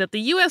saying that the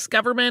U.S.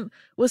 government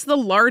was the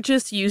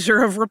largest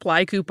user of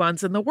reply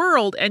coupons in the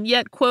world, and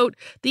yet, quote,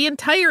 "the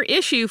entire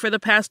issue for the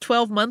past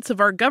 12 months of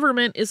our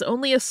government is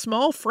only a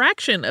small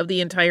fraction of the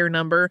entire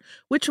number,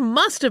 which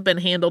must have been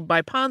handled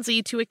by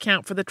Ponzi to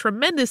account for the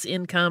tremendous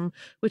income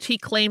which he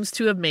claims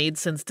to have made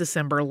since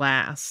December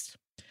last."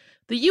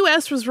 The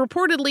U.S. was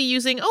reportedly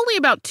using only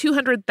about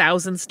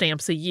 200,000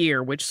 stamps a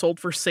year, which sold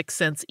for 6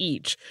 cents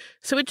each.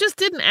 So it just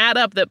didn't add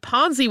up that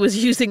Ponzi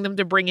was using them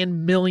to bring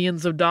in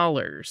millions of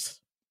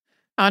dollars.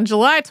 On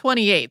July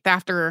 28th,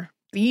 after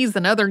these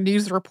and other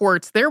news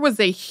reports, there was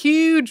a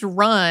huge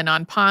run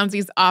on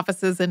Ponzi's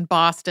offices in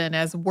Boston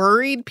as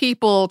worried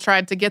people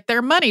tried to get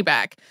their money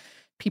back.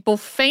 People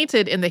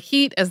fainted in the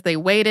heat as they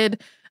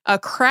waited. A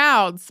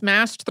crowd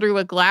smashed through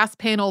a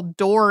glass-paneled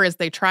door as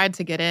they tried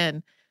to get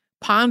in.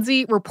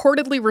 Ponzi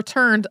reportedly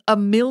returned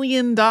 $1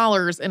 million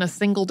in a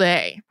single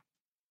day.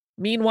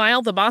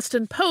 Meanwhile, the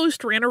Boston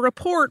Post ran a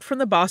report from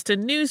the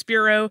Boston News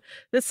Bureau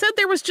that said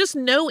there was just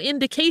no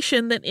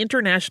indication that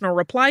international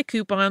reply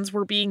coupons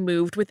were being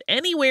moved with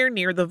anywhere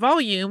near the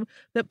volume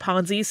that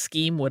Ponzi's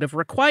scheme would have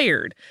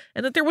required,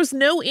 and that there was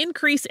no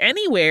increase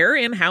anywhere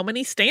in how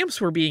many stamps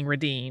were being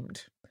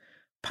redeemed.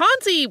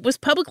 Ponzi was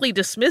publicly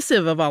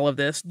dismissive of all of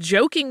this,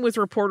 joking with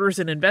reporters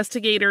and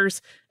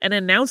investigators, and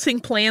announcing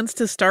plans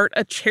to start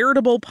a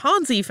charitable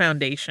Ponzi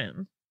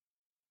foundation.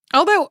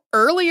 Although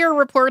earlier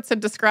reports had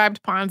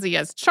described Ponzi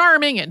as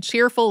charming and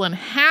cheerful and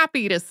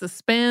happy to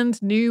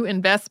suspend new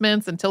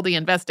investments until the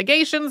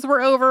investigations were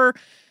over,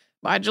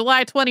 By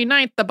July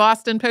 29th, the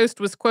Boston Post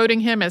was quoting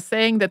him as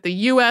saying that the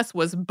U.S.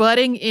 was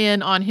butting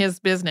in on his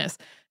business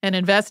and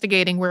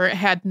investigating where it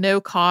had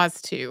no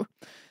cause to.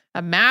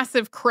 A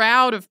massive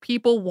crowd of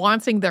people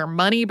wanting their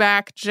money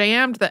back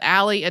jammed the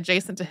alley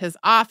adjacent to his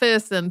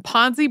office, and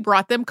Ponzi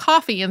brought them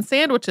coffee and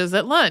sandwiches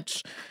at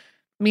lunch.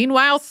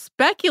 Meanwhile,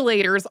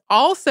 speculators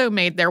also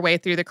made their way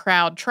through the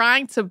crowd,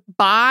 trying to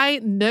buy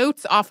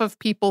notes off of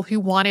people who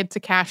wanted to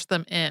cash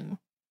them in.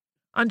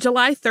 On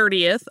July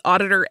 30th,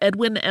 auditor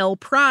Edwin L.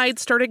 Pride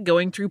started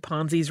going through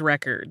Ponzi's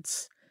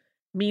records.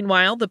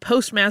 Meanwhile, the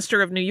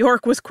postmaster of New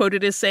York was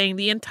quoted as saying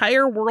the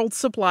entire world's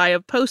supply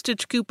of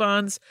postage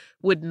coupons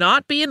would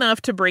not be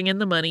enough to bring in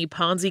the money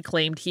Ponzi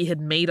claimed he had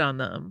made on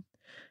them.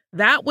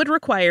 That would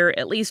require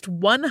at least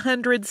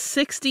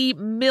 160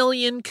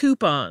 million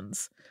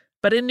coupons.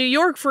 But in New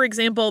York, for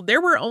example,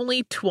 there were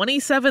only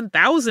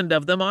 27,000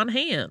 of them on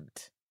hand.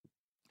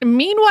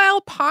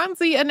 Meanwhile,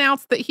 Ponzi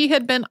announced that he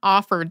had been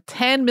offered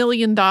 $10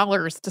 million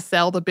to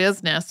sell the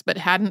business, but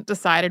hadn't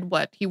decided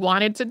what he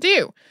wanted to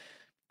do.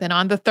 Then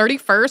on the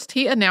 31st,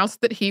 he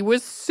announced that he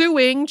was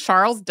suing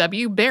Charles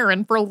W.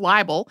 Barron for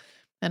libel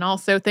and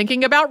also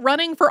thinking about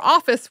running for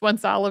office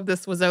once all of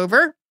this was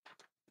over.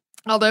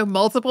 Although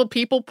multiple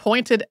people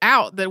pointed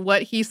out that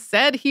what he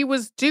said he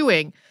was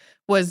doing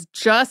was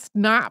just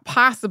not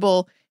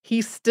possible,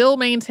 he still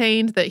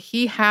maintained that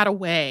he had a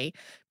way,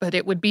 but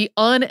it would be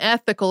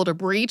unethical to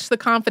breach the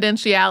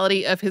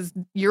confidentiality of his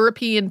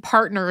European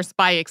partners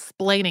by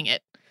explaining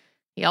it.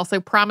 He also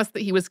promised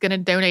that he was going to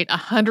donate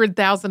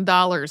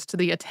 $100,000 to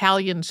the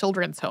Italian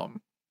children's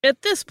home.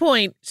 At this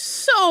point,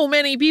 so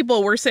many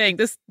people were saying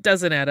this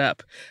doesn't add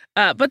up.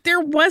 But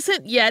there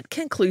wasn't yet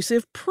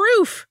conclusive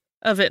proof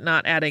of it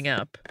not adding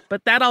up.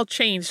 But that all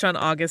changed on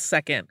August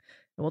 2nd. And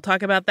we'll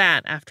talk about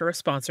that after a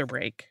sponsor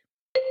break.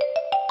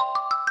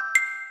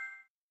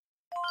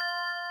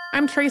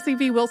 I'm Tracy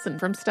V. Wilson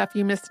from Stuff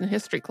You Missed in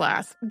History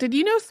Class. Did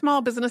you know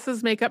small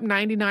businesses make up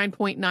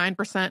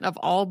 99.9% of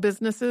all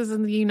businesses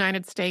in the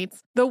United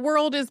States? The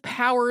world is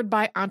powered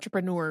by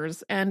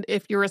entrepreneurs, and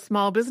if you're a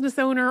small business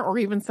owner or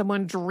even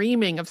someone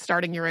dreaming of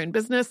starting your own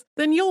business,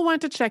 then you'll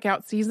want to check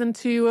out Season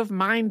 2 of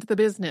Mind the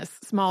Business,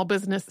 Small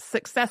Business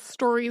Success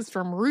Stories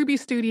from Ruby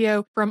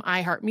Studio, from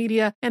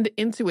iHeartMedia, and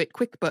Intuit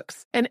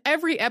QuickBooks. And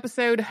every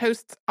episode,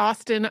 hosts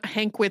Austin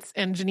Hankwitz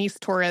and Janice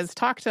Torres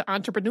talk to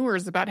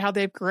entrepreneurs about how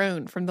they've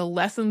grown from the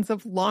lessons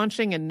of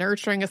launching and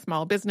nurturing a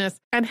small business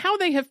and how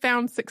they have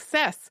found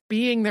success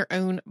being their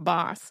own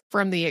boss.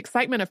 From the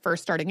excitement of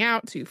first starting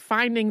out to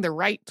finding the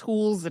right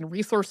tools and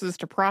resources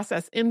to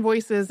process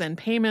invoices and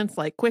payments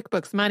like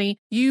QuickBooks Money,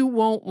 you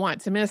won't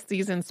want to miss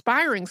these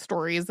inspiring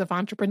stories of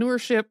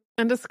entrepreneurship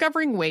and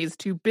discovering ways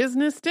to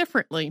business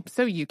differently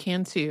so you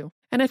can too.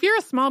 And if you're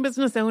a small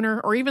business owner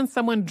or even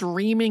someone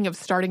dreaming of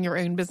starting your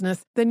own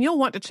business, then you'll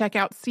want to check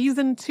out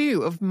Season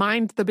 2 of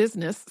Mind the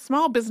Business,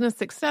 Small Business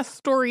Success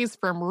Stories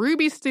from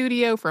Ruby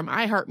Studio, from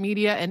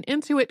iHeartMedia, and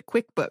Intuit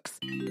QuickBooks.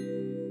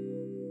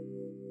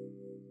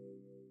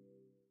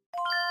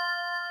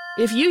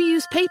 If you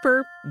use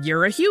paper,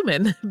 you're a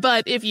human.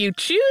 But if you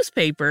choose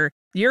paper,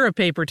 you're a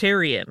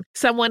papertarian,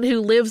 someone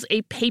who lives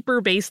a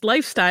paper-based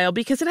lifestyle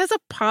because it has a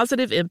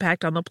positive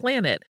impact on the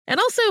planet. And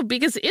also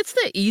because it's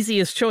the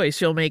easiest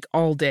choice you'll make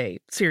all day.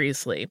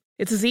 Seriously.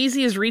 It's as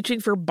easy as reaching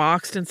for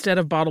boxed instead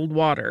of bottled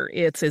water.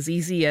 It's as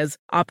easy as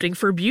opting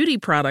for beauty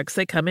products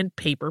that come in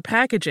paper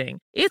packaging.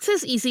 It's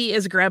as easy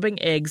as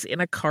grabbing eggs in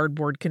a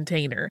cardboard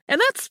container. And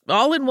that's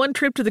all in one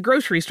trip to the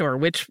grocery store,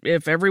 which,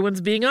 if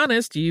everyone's being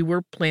honest, you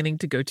were planning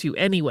to go to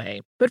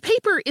anyway. But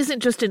paper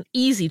isn't just an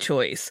easy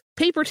choice.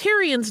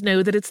 Papertarians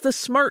know that it's the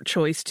smart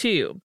choice,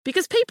 too.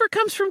 Because paper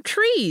comes from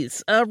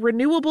trees, a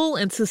renewable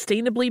and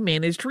sustainably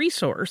managed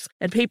resource.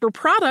 And paper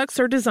products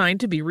are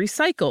designed to be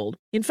recycled.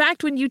 In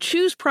fact, when you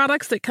choose products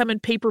that come in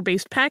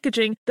paper-based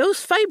packaging,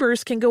 those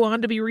fibers can go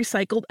on to be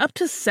recycled up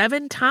to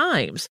 7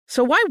 times.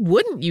 So why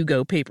wouldn't you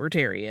go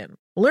papertarian?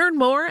 Learn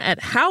more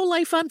at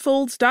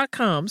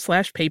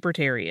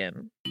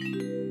howlifeunfolds.com/papertarian.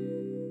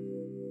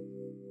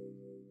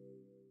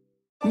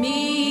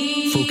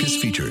 Focus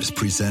Features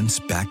presents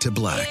Back to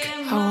Black.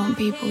 I want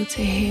people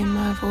to hear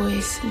my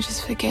voice and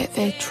just forget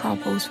their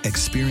troubles.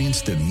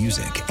 Experience the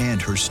music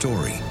and her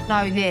story.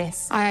 Know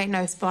this. I ain't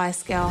no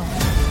Spice Girl.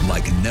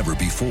 Like never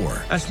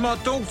before. That's my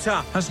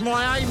daughter. That's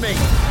my Amy.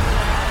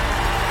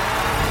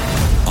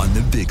 On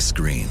the big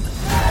screen.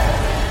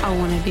 I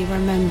want to be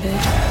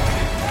remembered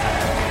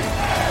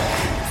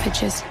for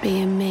just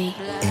being me.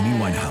 Amy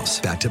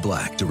Winehouse, Back to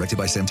Black, directed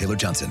by Sam Taylor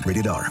Johnson.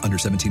 Rated R, under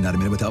 17, not a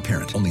minute without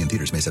parent. Only in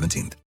theaters May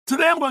 17th.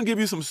 Today I'm going to give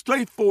you some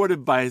straightforward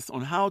advice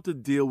on how to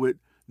deal with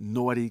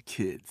naughty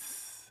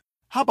kids.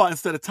 How about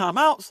instead of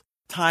timeouts,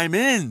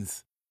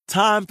 time-ins?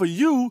 Time for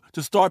you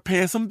to start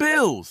paying some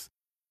bills.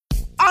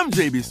 I'm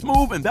JB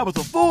Smoove, and that was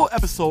a full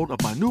episode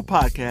of my new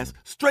podcast,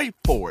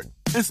 Straightforward,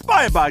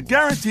 inspired by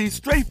guaranteed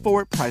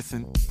straightforward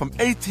pricing from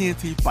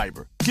AT&T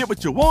Fiber. Get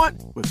what you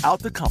want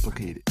without the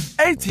complicated.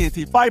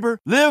 AT&T Fiber,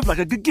 live like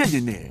a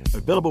gigillionaire.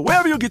 Available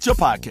wherever you get your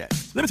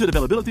podcasts. Limited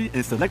availability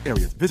in select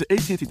areas. Visit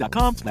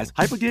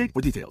AT&T.com/hypergig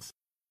for details.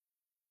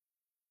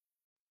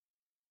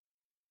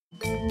 On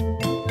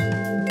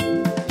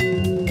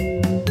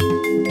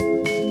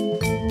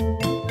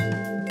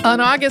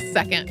August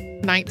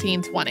 2nd,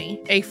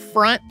 1920, a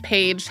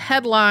front-page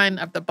headline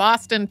of the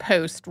Boston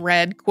Post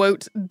read,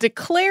 quote,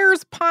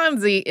 "Declares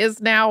Ponzi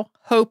is now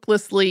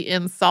hopelessly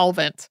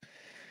insolvent."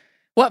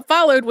 What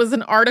followed was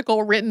an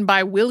article written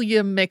by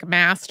William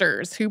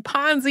McMasters, who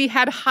Ponzi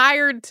had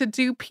hired to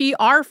do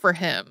PR for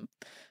him.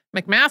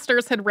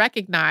 McMasters had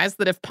recognized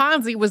that if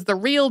Ponzi was the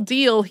real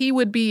deal, he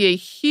would be a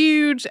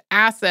huge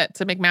asset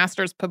to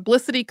McMasters'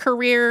 publicity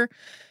career.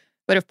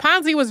 But if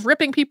Ponzi was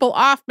ripping people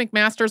off,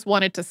 McMasters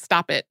wanted to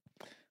stop it.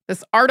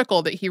 This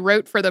article that he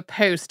wrote for the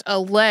Post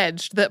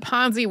alleged that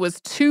Ponzi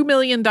was $2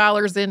 million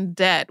in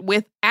debt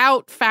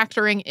without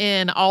factoring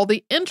in all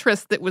the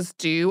interest that was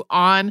due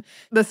on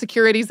the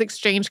Securities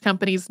Exchange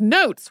Company's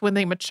notes when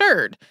they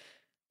matured.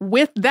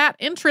 With that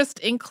interest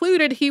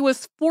included, he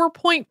was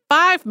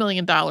 $4.5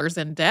 million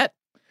in debt.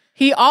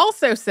 He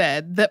also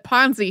said that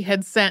Ponzi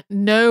had sent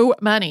no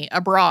money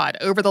abroad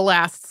over the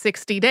last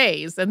 60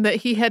 days and that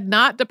he had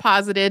not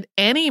deposited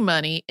any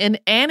money in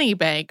any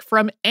bank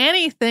from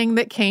anything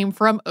that came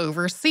from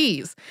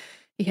overseas.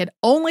 He had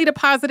only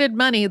deposited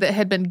money that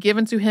had been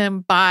given to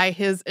him by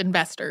his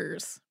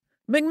investors.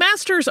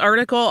 McMasters'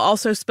 article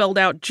also spelled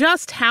out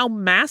just how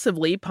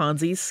massively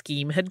Ponzi's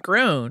scheme had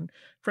grown,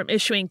 from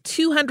issuing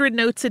 200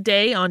 notes a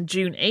day on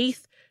June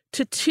 8th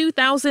to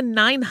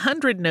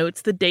 2,900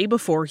 notes the day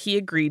before he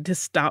agreed to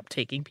stop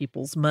taking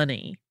people's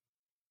money.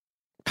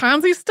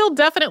 Ponzi still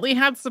definitely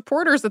had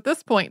supporters at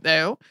this point,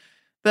 though.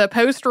 The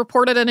Post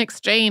reported an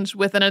exchange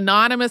with an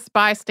anonymous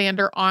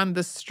bystander on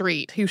the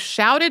street who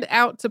shouted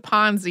out to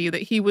Ponzi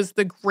that he was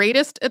the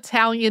greatest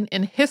Italian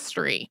in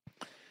history.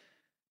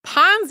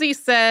 Ponzi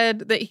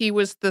said that he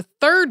was the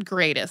third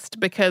greatest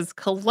because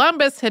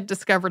Columbus had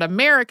discovered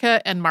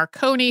America and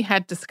Marconi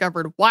had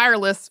discovered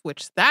wireless,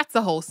 which that's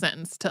a whole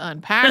sentence to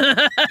unpack.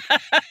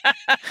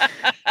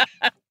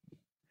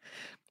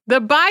 The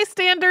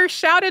bystander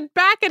shouted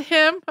back at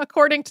him,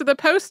 according to the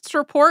Post's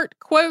report,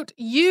 quote,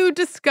 "You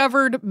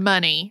discovered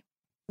money."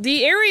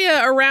 The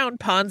area around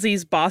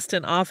Ponzi's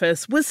Boston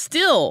office was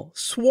still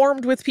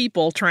swarmed with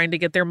people trying to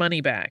get their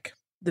money back.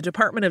 The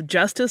Department of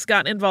Justice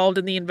got involved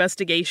in the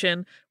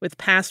investigation, with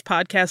past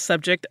podcast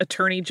subject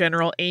Attorney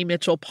General A.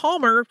 Mitchell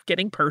Palmer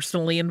getting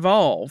personally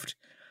involved.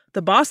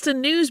 The Boston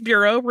News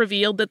Bureau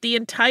revealed that the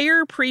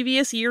entire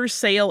previous year's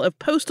sale of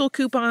postal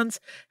coupons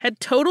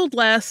had totaled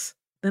less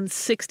than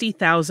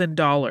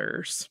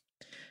 $60,000.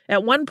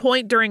 At one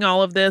point during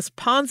all of this,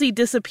 Ponzi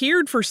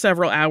disappeared for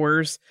several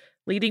hours,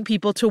 leading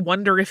people to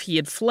wonder if he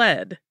had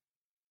fled.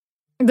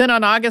 Then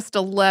on August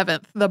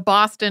 11th, the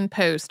Boston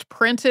Post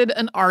printed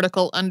an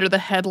article under the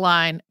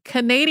headline,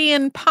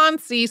 "Canadian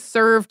Ponzi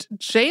Served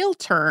Jail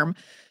Term.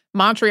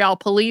 Montreal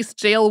Police,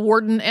 Jail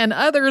Warden, and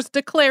others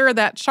declare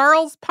that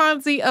Charles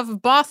Ponzi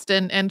of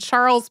Boston and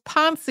Charles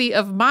Ponzi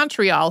of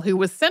Montreal, who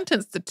was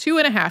sentenced to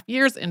 2.5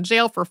 years in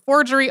jail for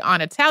forgery on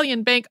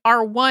Italian bank,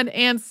 are one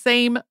and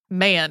same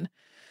man."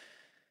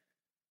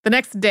 The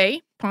next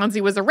day,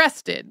 Ponzi was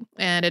arrested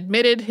and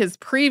admitted his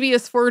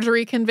previous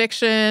forgery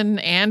conviction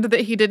and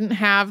that he didn't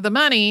have the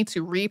money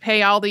to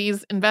repay all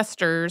these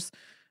investors.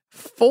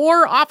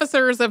 4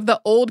 officers of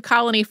the Old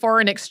Colony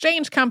Foreign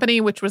Exchange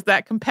Company, which was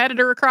that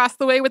competitor across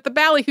the way with the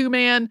Ballyhoo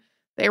man,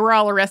 they were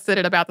all arrested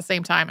at about the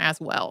same time as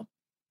well.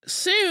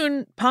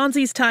 Soon,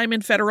 Ponzi's time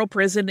in federal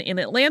prison in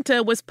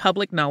Atlanta was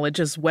public knowledge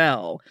as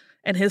well,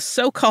 and his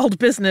so-called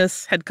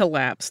business had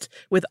collapsed,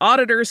 with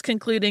auditors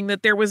concluding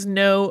that there was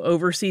no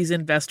overseas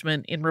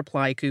investment in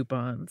reply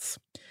coupons.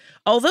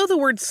 Although the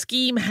word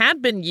scheme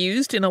had been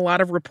used in a lot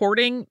of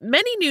reporting,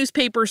 many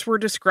newspapers were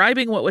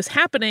describing what was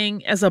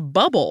happening as a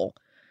bubble.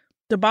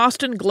 The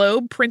Boston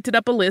Globe printed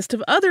up a list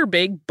of other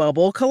big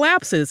bubble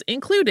collapses,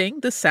 including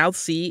the South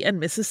Sea and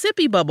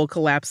Mississippi bubble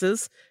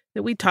collapses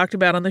that we talked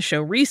about on the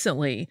show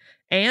recently,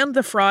 and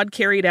the fraud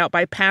carried out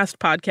by past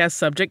podcast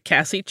subject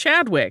Cassie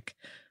Chadwick.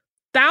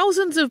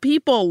 Thousands of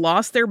people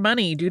lost their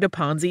money due to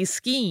Ponzi's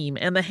scheme,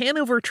 and the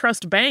Hanover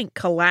Trust Bank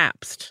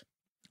collapsed.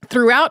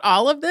 Throughout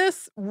all of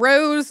this,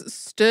 Rose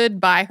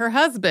stood by her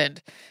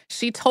husband.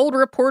 She told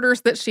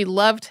reporters that she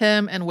loved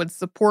him and would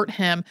support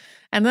him.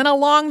 And then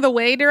along the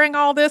way during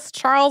all this,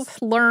 Charles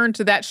learned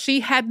that she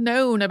had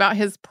known about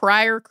his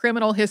prior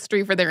criminal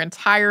history for their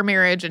entire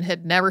marriage and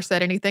had never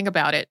said anything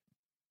about it.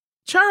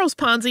 Charles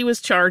Ponzi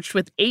was charged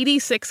with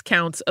 86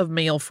 counts of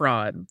mail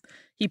fraud.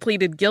 He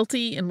pleaded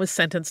guilty and was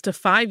sentenced to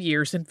 5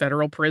 years in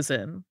federal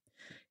prison.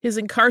 His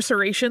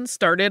incarceration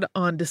started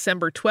on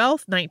December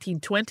 12,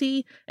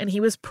 1920, and he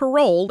was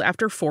paroled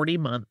after 40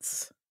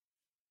 months.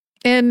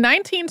 In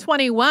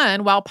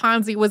 1921, while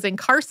Ponzi was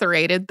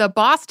incarcerated, the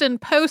Boston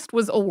Post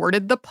was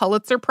awarded the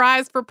Pulitzer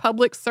Prize for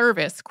Public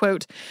Service,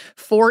 quote,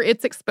 for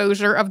its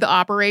exposure of the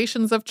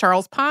operations of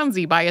Charles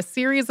Ponzi by a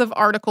series of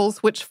articles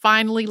which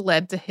finally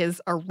led to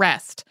his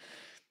arrest.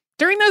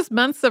 During those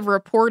months of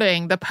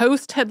reporting, the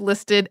Post had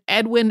listed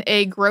Edwin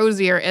A.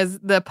 Grozier as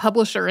the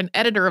publisher and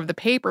editor of the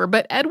paper,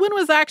 but Edwin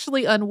was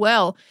actually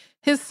unwell.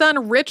 His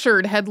son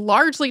Richard had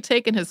largely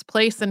taken his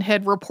place and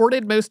had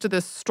reported most of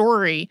this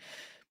story.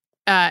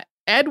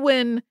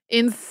 Edwin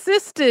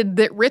insisted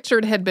that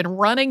Richard had been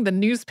running the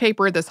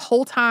newspaper this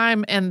whole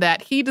time and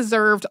that he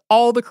deserved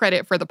all the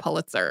credit for the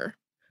Pulitzer.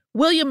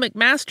 William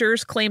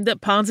McMasters claimed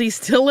that Ponzi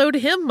still owed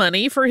him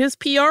money for his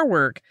PR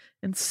work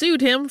and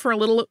sued him for a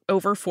little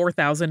over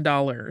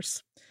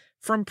 $4,000.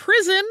 From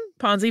prison,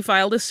 Ponzi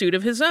filed a suit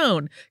of his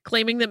own,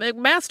 claiming that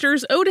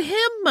McMasters owed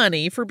him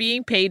money for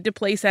being paid to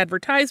place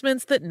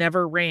advertisements that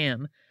never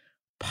ran.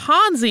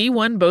 Ponzi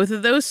won both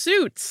of those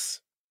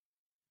suits.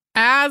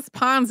 As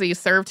Ponzi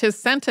served his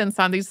sentence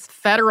on these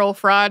federal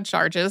fraud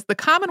charges, the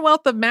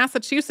Commonwealth of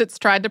Massachusetts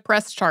tried to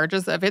press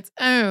charges of its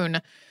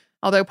own.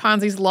 Although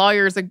Ponzi's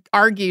lawyers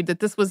argued that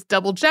this was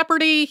double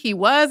jeopardy, he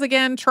was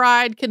again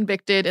tried,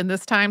 convicted, and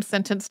this time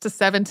sentenced to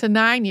 7 to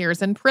 9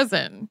 years in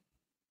prison.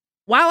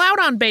 While out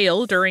on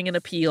bail during an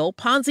appeal,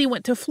 Ponzi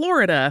went to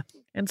Florida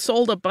and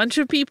sold a bunch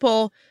of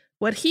people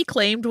what he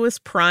claimed was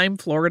prime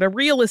Florida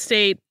real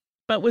estate,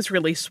 but was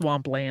really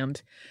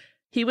swampland.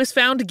 He was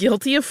found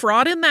guilty of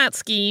fraud in that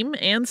scheme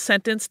and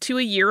sentenced to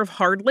a year of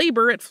hard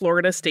labor at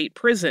Florida State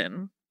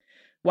Prison.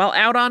 While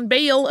out on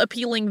bail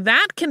appealing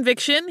that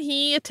conviction,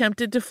 he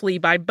attempted to flee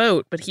by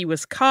boat, but he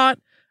was caught,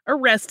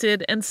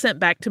 arrested, and sent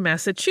back to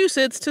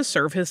Massachusetts to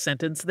serve his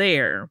sentence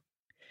there.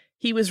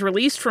 He was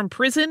released from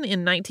prison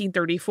in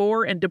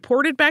 1934 and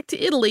deported back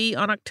to Italy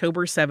on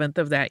October 7th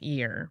of that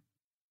year.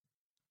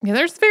 Yeah,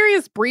 there's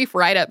various brief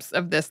write-ups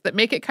of this that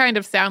make it kind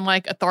of sound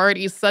like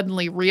authorities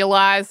suddenly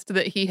realized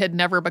that he had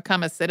never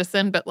become a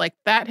citizen, but like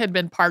that had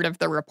been part of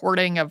the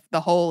reporting of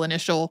the whole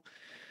initial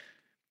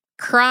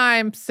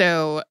crime.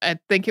 So I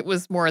think it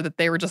was more that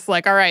they were just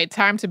like, all right,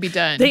 time to be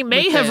done. They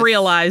may have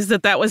realized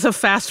that that was a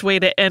fast way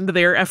to end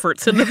their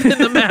efforts in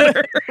the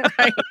matter.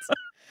 Right.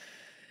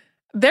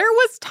 There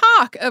was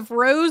talk of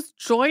Rose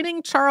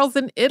joining Charles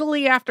in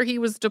Italy after he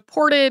was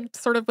deported,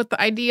 sort of with the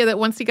idea that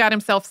once he got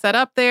himself set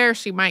up there,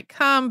 she might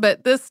come,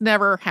 but this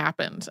never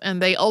happened,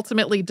 and they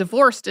ultimately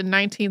divorced in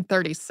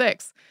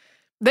 1936.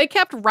 They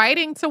kept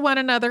writing to one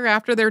another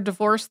after their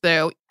divorce,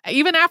 though.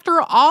 Even after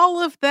all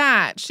of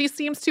that, she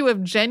seems to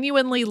have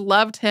genuinely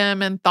loved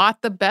him and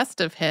thought the best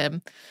of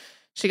him.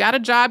 She got a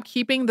job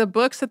keeping the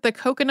books at the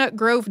Coconut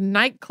Grove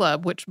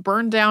nightclub, which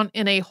burned down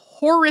in a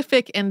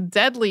horrific and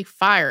deadly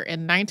fire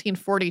in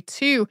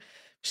 1942.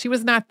 She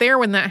was not there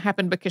when that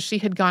happened because she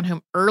had gone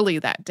home early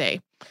that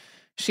day.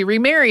 She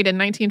remarried in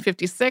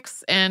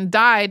 1956 and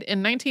died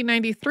in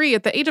 1993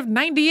 at the age of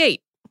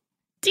 98.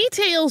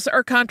 Details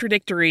are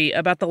contradictory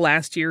about the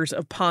last years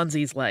of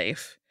Ponzi's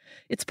life.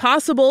 It's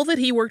possible that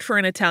he worked for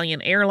an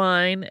Italian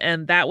airline,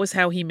 and that was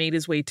how he made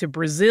his way to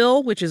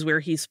Brazil, which is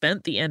where he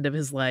spent the end of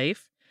his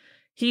life.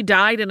 He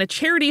died in a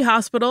charity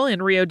hospital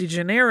in Rio de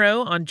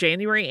Janeiro on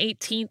January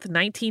 18th,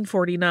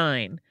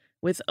 1949,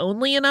 with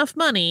only enough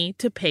money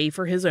to pay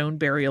for his own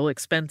burial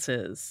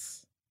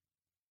expenses.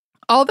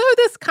 Although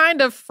this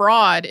kind of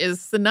fraud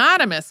is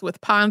synonymous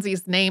with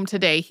Ponzi's name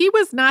today, he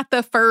was not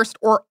the first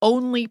or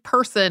only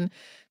person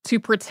to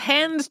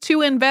pretend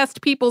to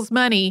invest people's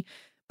money,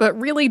 but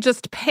really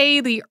just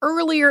pay the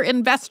earlier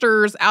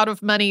investors out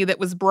of money that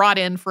was brought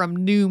in from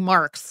new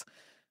marks.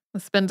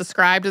 It's been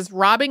described as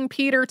robbing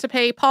Peter to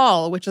pay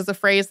Paul, which is a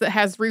phrase that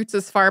has roots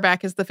as far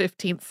back as the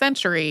 15th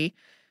century.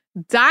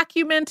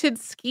 Documented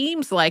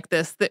schemes like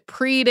this that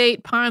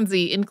predate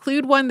Ponzi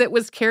include one that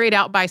was carried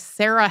out by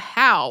Sarah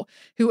Howe,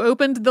 who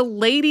opened the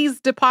Ladies'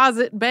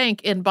 Deposit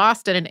Bank in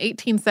Boston in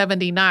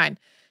 1879.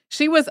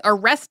 She was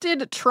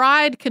arrested,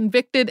 tried,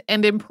 convicted,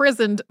 and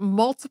imprisoned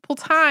multiple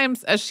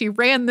times as she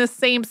ran this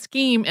same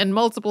scheme in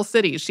multiple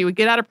cities. She would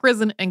get out of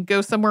prison and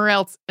go somewhere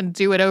else and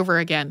do it over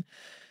again.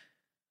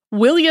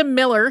 William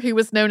Miller, who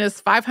was known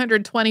as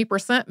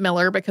 520%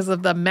 Miller because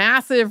of the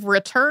massive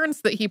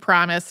returns that he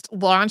promised,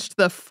 launched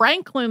the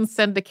Franklin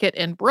Syndicate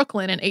in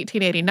Brooklyn in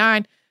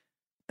 1889.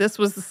 This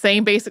was the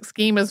same basic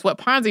scheme as what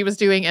Ponzi was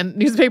doing, and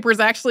newspapers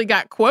actually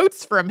got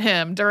quotes from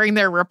him during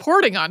their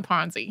reporting on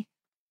Ponzi.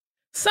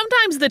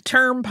 Sometimes the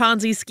term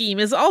Ponzi scheme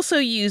is also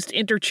used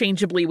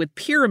interchangeably with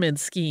pyramid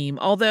scheme,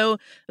 although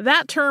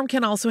that term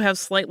can also have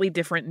slightly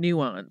different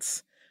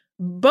nuance.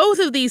 Both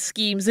of these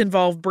schemes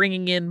involve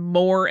bringing in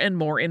more and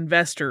more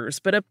investors,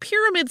 but a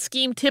pyramid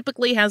scheme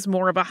typically has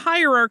more of a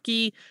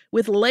hierarchy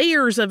with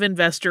layers of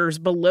investors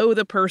below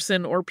the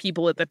person or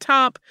people at the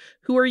top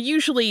who are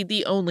usually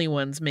the only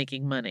ones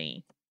making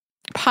money.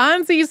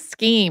 Ponzi's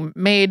scheme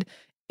made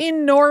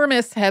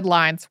enormous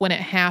headlines when it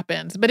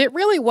happened, but it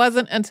really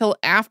wasn't until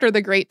after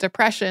the Great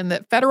Depression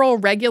that federal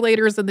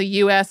regulators in the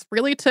U.S.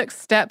 really took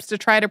steps to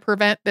try to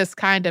prevent this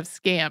kind of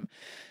scam.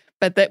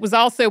 But that was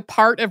also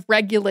part of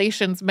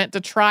regulations meant to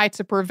try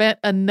to prevent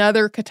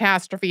another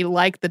catastrophe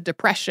like the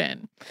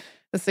Depression.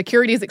 The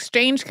Securities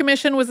Exchange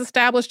Commission was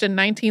established in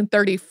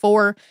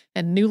 1934,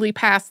 and newly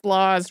passed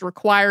laws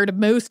required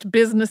most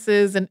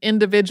businesses and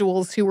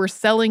individuals who were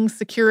selling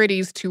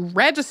securities to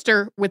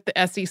register with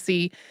the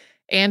SEC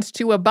and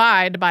to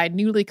abide by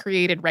newly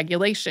created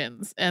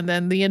regulations. And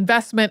then the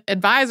Investment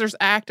Advisors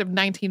Act of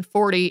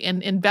 1940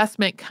 and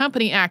Investment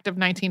Company Act of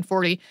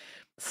 1940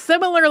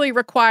 similarly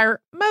require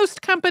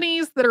most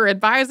companies that are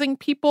advising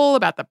people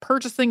about the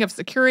purchasing of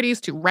securities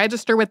to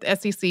register with the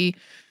SEC.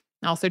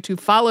 Also to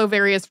follow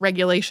various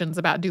regulations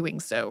about doing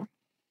so.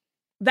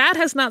 That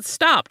has not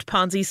stopped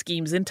Ponzi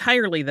schemes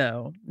entirely,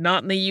 though,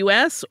 not in the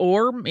U.S.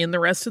 or in the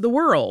rest of the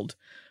world.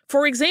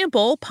 For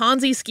example,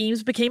 Ponzi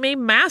schemes became a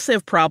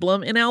massive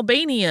problem in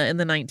Albania in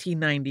the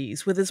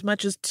 1990s, with as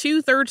much as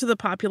 2/3 of the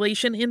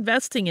population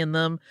investing in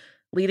them,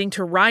 leading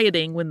to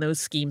rioting when those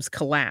schemes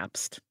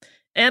collapsed.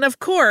 And of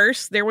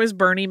course, there was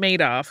Bernie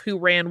Madoff, who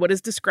ran what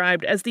is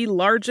described as the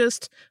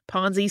largest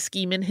Ponzi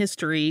scheme in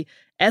history,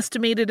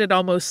 estimated at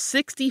almost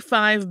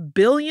 $65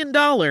 billion,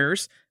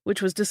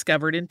 which was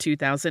discovered in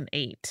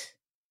 2008.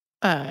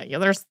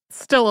 There's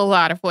still a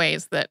lot of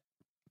ways that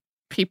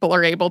people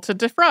are able to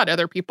defraud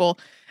other people.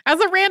 As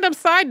a random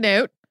side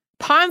note,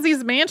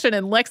 Ponzi's mansion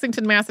in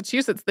Lexington,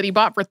 Massachusetts that he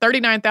bought for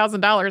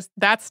 $39,000,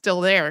 that's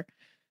still there.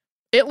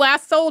 It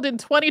last sold in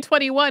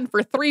 2021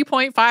 for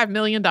 $3.5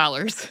 million.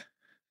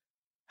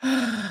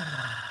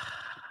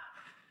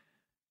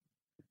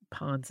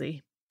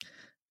 Ponzi.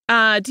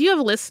 Do you have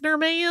listener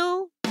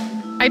mail?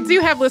 I do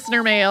have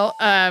listener mail.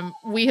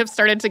 We have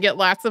started to get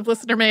lots of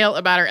listener mail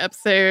about our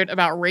episode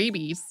about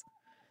rabies.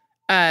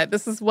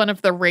 This is one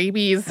of the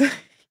rabies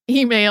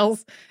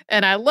emails,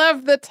 and I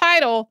love the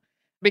title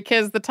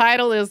because the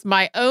title is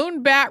My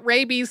Own Bat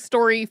Rabies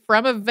Story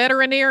from a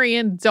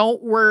Veterinarian.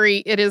 Don't worry,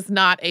 it is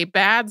not a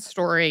bad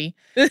story.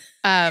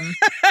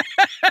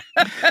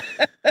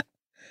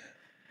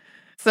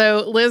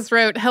 So Liz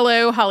wrote,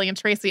 "Hello, Holly and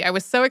Tracy. I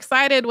was so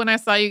excited when I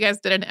saw you guys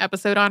did an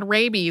episode on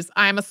rabies.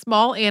 I'm a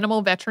small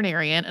animal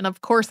veterinarian, and of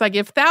course I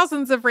give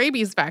thousands of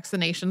rabies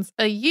vaccinations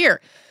a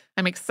year.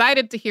 I'm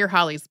excited to hear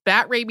Holly's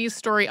bat rabies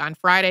story on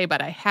Friday, but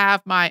I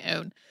have my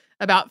own.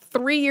 About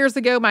 3 years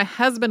ago, my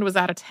husband was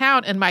out of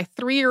town, and my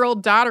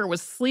 3-year-old daughter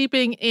was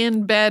sleeping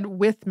in bed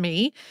with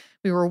me.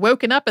 We were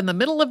woken up in the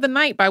middle of the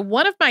night by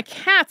one of my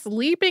cats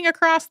leaping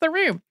across the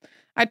room.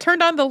 I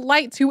turned on the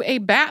light to a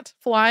bat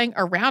flying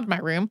around my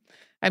room.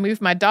 I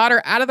moved my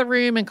daughter out of the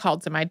room and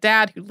called to my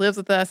dad, who lives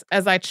with us.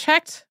 As I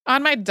checked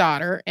on my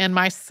daughter and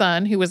my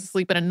son, who was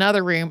asleep in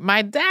another room,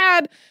 my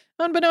dad,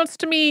 unbeknownst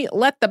to me,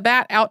 let the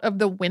bat out of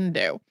the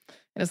window.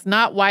 It is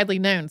not widely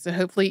known, so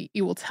hopefully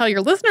you will tell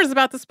your listeners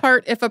about this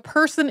part. If a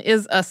person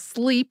is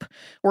asleep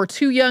or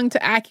too young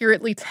to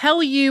accurately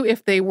tell you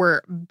if they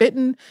were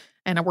bitten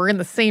and were in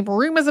the same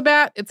room as a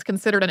bat, it's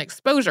considered an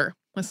exposure.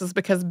 This is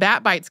because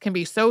bat bites can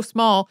be so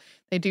small,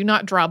 they do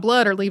not draw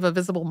blood or leave a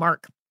visible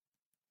mark.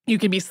 You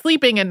can be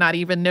sleeping and not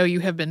even know you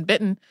have been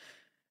bitten.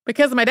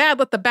 Because my dad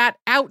let the bat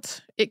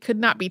out, it could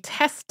not be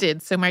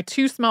tested, so my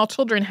 2 small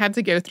children had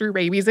to go through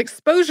rabies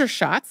exposure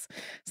shots.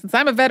 Since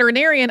I'm a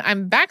veterinarian,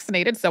 I'm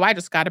vaccinated, so I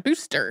just got a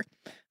booster.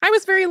 I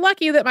was very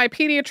lucky that my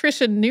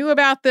pediatrician knew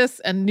about this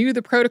and knew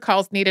the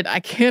protocols needed.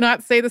 I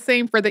cannot say the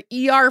same for the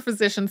ER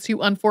physicians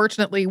who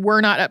unfortunately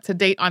were not up to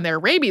date on their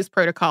rabies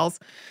protocols.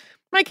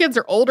 My kids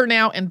are older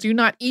now and do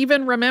not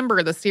even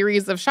remember the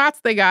series of shots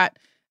they got,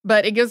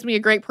 but it gives me a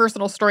great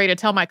personal story to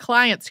tell my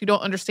clients who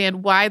don't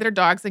understand why their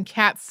dogs and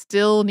cats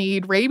still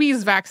need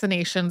rabies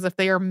vaccinations if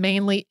they are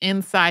mainly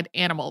inside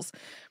animals.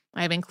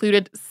 I have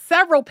included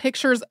several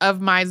pictures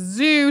of my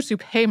zoo to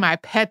pay my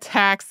pet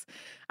tax.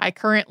 I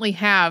currently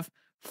have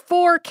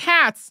 4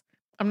 cats.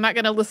 I'm not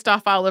going to list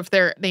off all of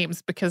their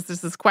names because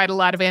this is quite a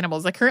lot of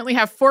animals. I currently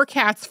have 4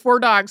 cats, 4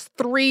 dogs,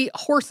 3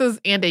 horses,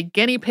 and a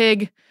guinea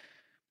pig.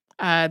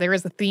 There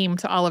is a theme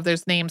to all of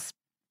those names.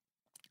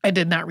 I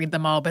did not read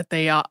them all, but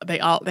they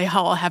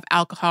all have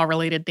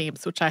alcohol-related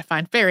names, which I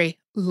find very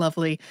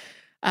lovely.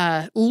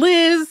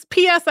 Liz,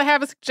 P.S. I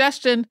have a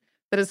suggestion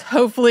that is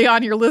hopefully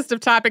on your list of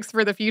topics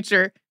for the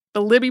future.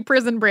 The Libby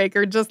prison break,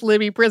 or just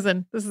Libby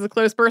prison. This is a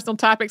close personal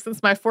topic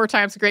since my 4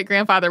 times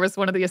great-grandfather was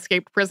one of the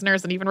escaped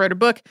prisoners and even wrote a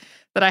book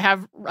that I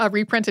have a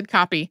reprinted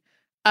copy.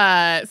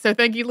 So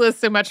thank you, Liz,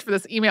 so much for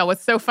this email.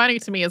 What's so funny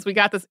to me is we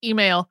got this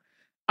email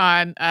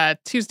on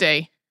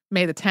Tuesday,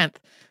 May the 10th.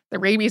 The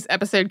rabies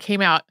episode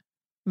came out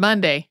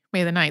Monday,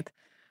 May the 9th.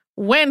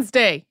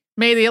 Wednesday,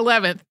 May the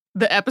 11th,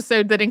 the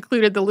episode that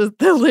included the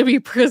Libby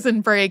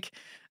prison break.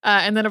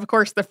 And then, of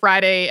course, the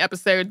Friday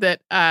episode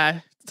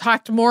that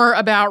talked more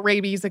about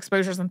rabies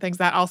exposures and things.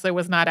 That also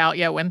was not out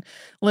yet when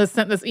Liz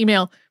sent this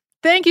email.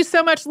 Thank you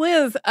so much,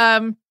 Liz.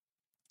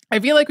 I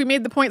feel like we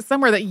made the point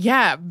somewhere that,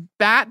 yeah,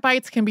 bat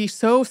bites can be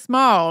so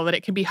small that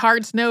it can be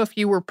hard to know if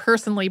you were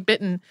personally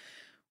bitten.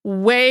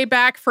 Way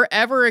back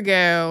forever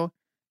ago,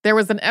 there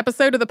was an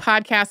episode of the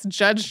podcast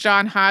Judge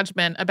John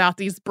Hodgman about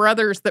these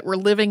brothers that were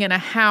living in a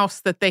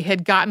house that they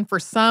had gotten for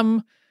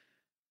some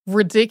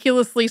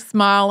ridiculously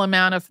small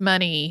amount of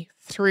money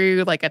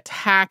through like a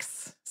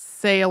tax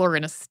sale or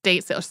an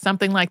estate sale or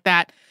something like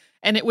that.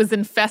 And it was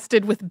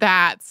infested with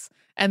bats.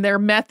 And their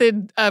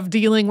method of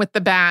dealing with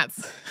the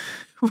bats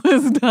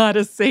was not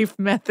a safe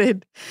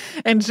method.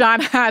 And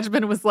John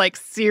Hodgman was like,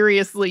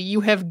 seriously,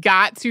 you have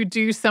got to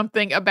do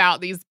something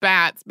about these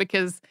bats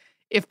because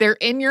if they're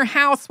in your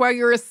house while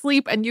you're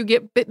asleep and you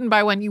get bitten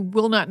by one, you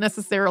will not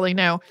necessarily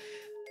know.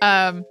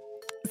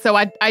 So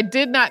I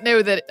did not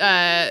know that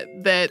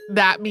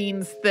that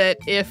means that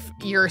if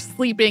you're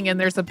sleeping and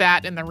there's a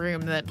bat in the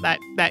room,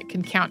 that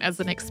can count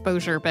as an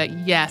exposure. But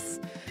yes,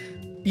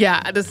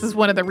 Yeah, this is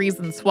one of the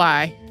reasons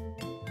why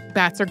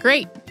bats are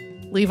great.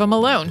 Leave them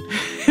alone.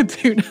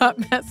 Do not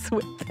mess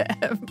with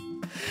them.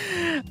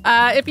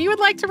 If you would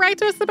like to write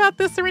to us about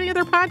this or any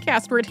other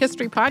podcast, we're at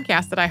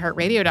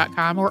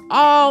historypodcast@iheartradio.com. We're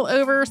all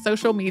over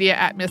social media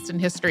at Missed in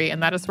History,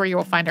 and that is where you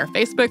will find our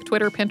Facebook,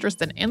 Twitter, Pinterest,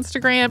 and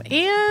Instagram.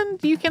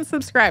 And you can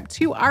subscribe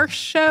to our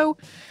show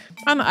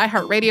on the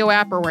iHeartRadio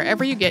app or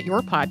wherever you get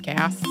your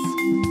podcasts.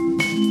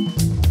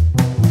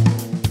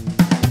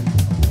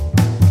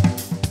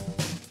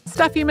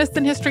 Stuff You Missed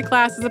in History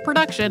Class is a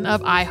production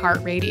of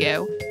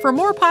iHeartRadio. For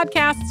more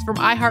podcasts from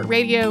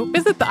iHeartRadio,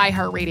 visit the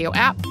iHeartRadio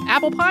app,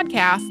 Apple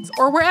Podcasts,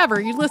 or wherever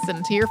you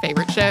listen to your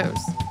favorite shows.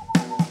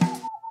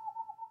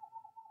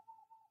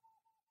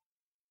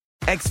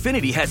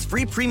 Xfinity has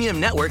free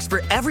premium networks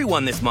for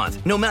everyone this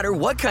month, no matter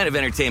what kind of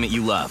entertainment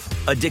you love.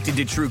 Addicted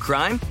to true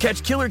crime?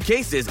 Catch killer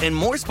cases and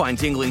more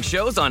spine-tingling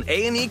shows on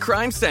A&E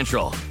Crime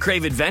Central.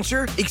 Crave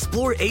adventure?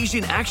 Explore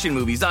Asian action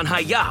movies on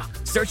Hi-YAH.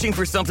 Searching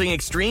for something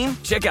extreme?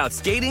 Check out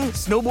skating,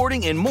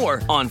 snowboarding, and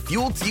more on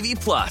Fuel TV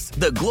Plus,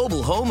 the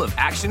global home of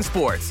action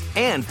sports.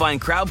 And find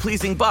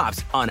crowd-pleasing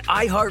bops on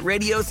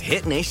iHeartRadio's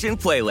Hit Nation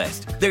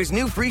playlist. There's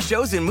new free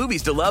shows and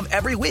movies to love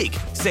every week.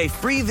 Say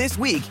free this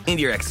week in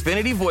your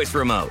Xfinity voice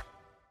remote.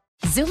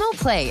 Xumo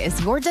Play is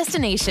your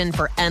destination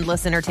for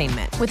endless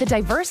entertainment. With a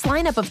diverse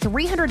lineup of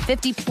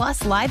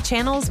 350-plus live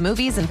channels,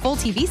 movies, and full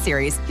TV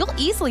series, you'll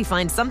easily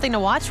find something to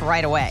watch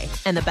right away.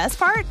 And the best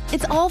part?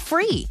 It's all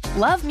free.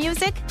 Love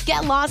music?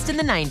 Get lost in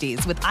the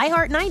 90s with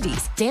iHeart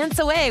 90s, dance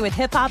away with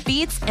hip-hop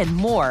beats, and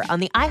more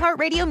on the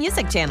iHeartRadio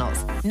music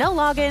channels. No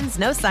logins,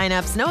 no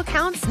signups, no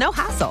accounts, no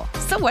hassle.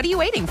 So what are you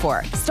waiting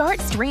for?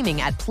 Start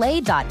streaming at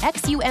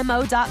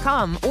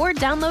play.xumo.com or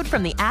download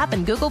from the app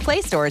and Google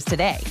Play stores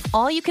today.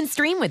 All you can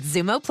stream with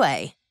Xumo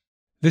Play.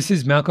 This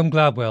is Malcolm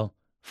Gladwell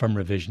from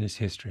Revisionist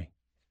History.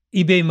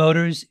 eBay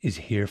Motors is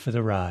here for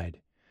the ride.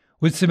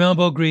 With some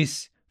elbow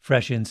grease,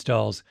 fresh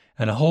installs,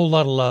 and a whole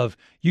lot of love,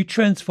 you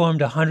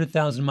transformed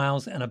 100,000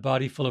 miles and a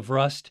body full of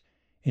rust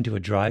into a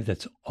drive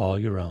that's all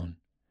your own.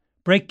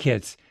 Brake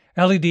kits,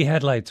 LED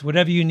headlights,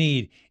 whatever you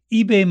need,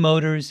 eBay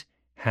Motors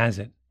has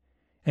it.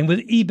 And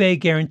with eBay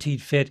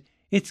Guaranteed Fit,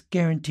 it's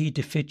guaranteed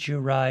to fit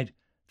your ride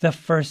the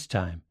first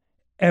time,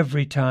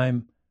 every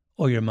time,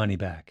 or your money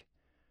back.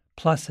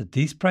 Plus, at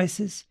these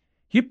prices,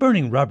 you're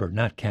burning rubber,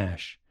 not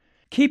cash.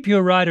 Keep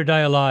your ride or die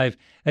alive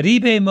at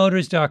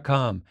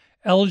ebaymotors.com.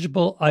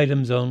 Eligible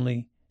items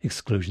only.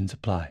 Exclusions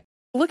apply.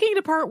 Looking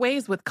to part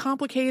ways with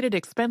complicated,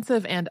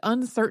 expensive, and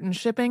uncertain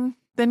shipping?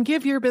 Then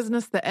give your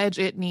business the edge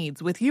it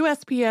needs with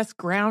USPS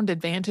Ground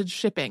Advantage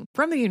shipping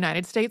from the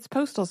United States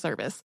Postal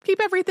Service.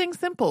 Keep everything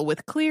simple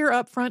with clear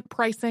upfront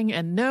pricing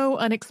and no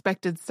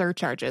unexpected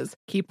surcharges.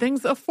 Keep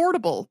things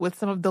affordable with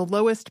some of the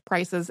lowest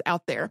prices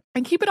out there.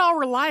 And keep it all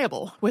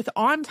reliable with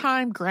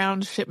on-time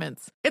ground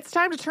shipments. It's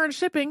time to turn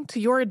shipping to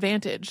your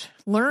advantage.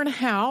 Learn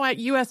how at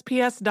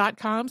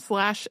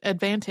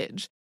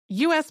USPS.com/advantage.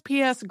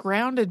 USPS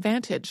Ground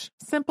Advantage.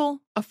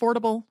 Simple,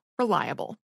 affordable, reliable.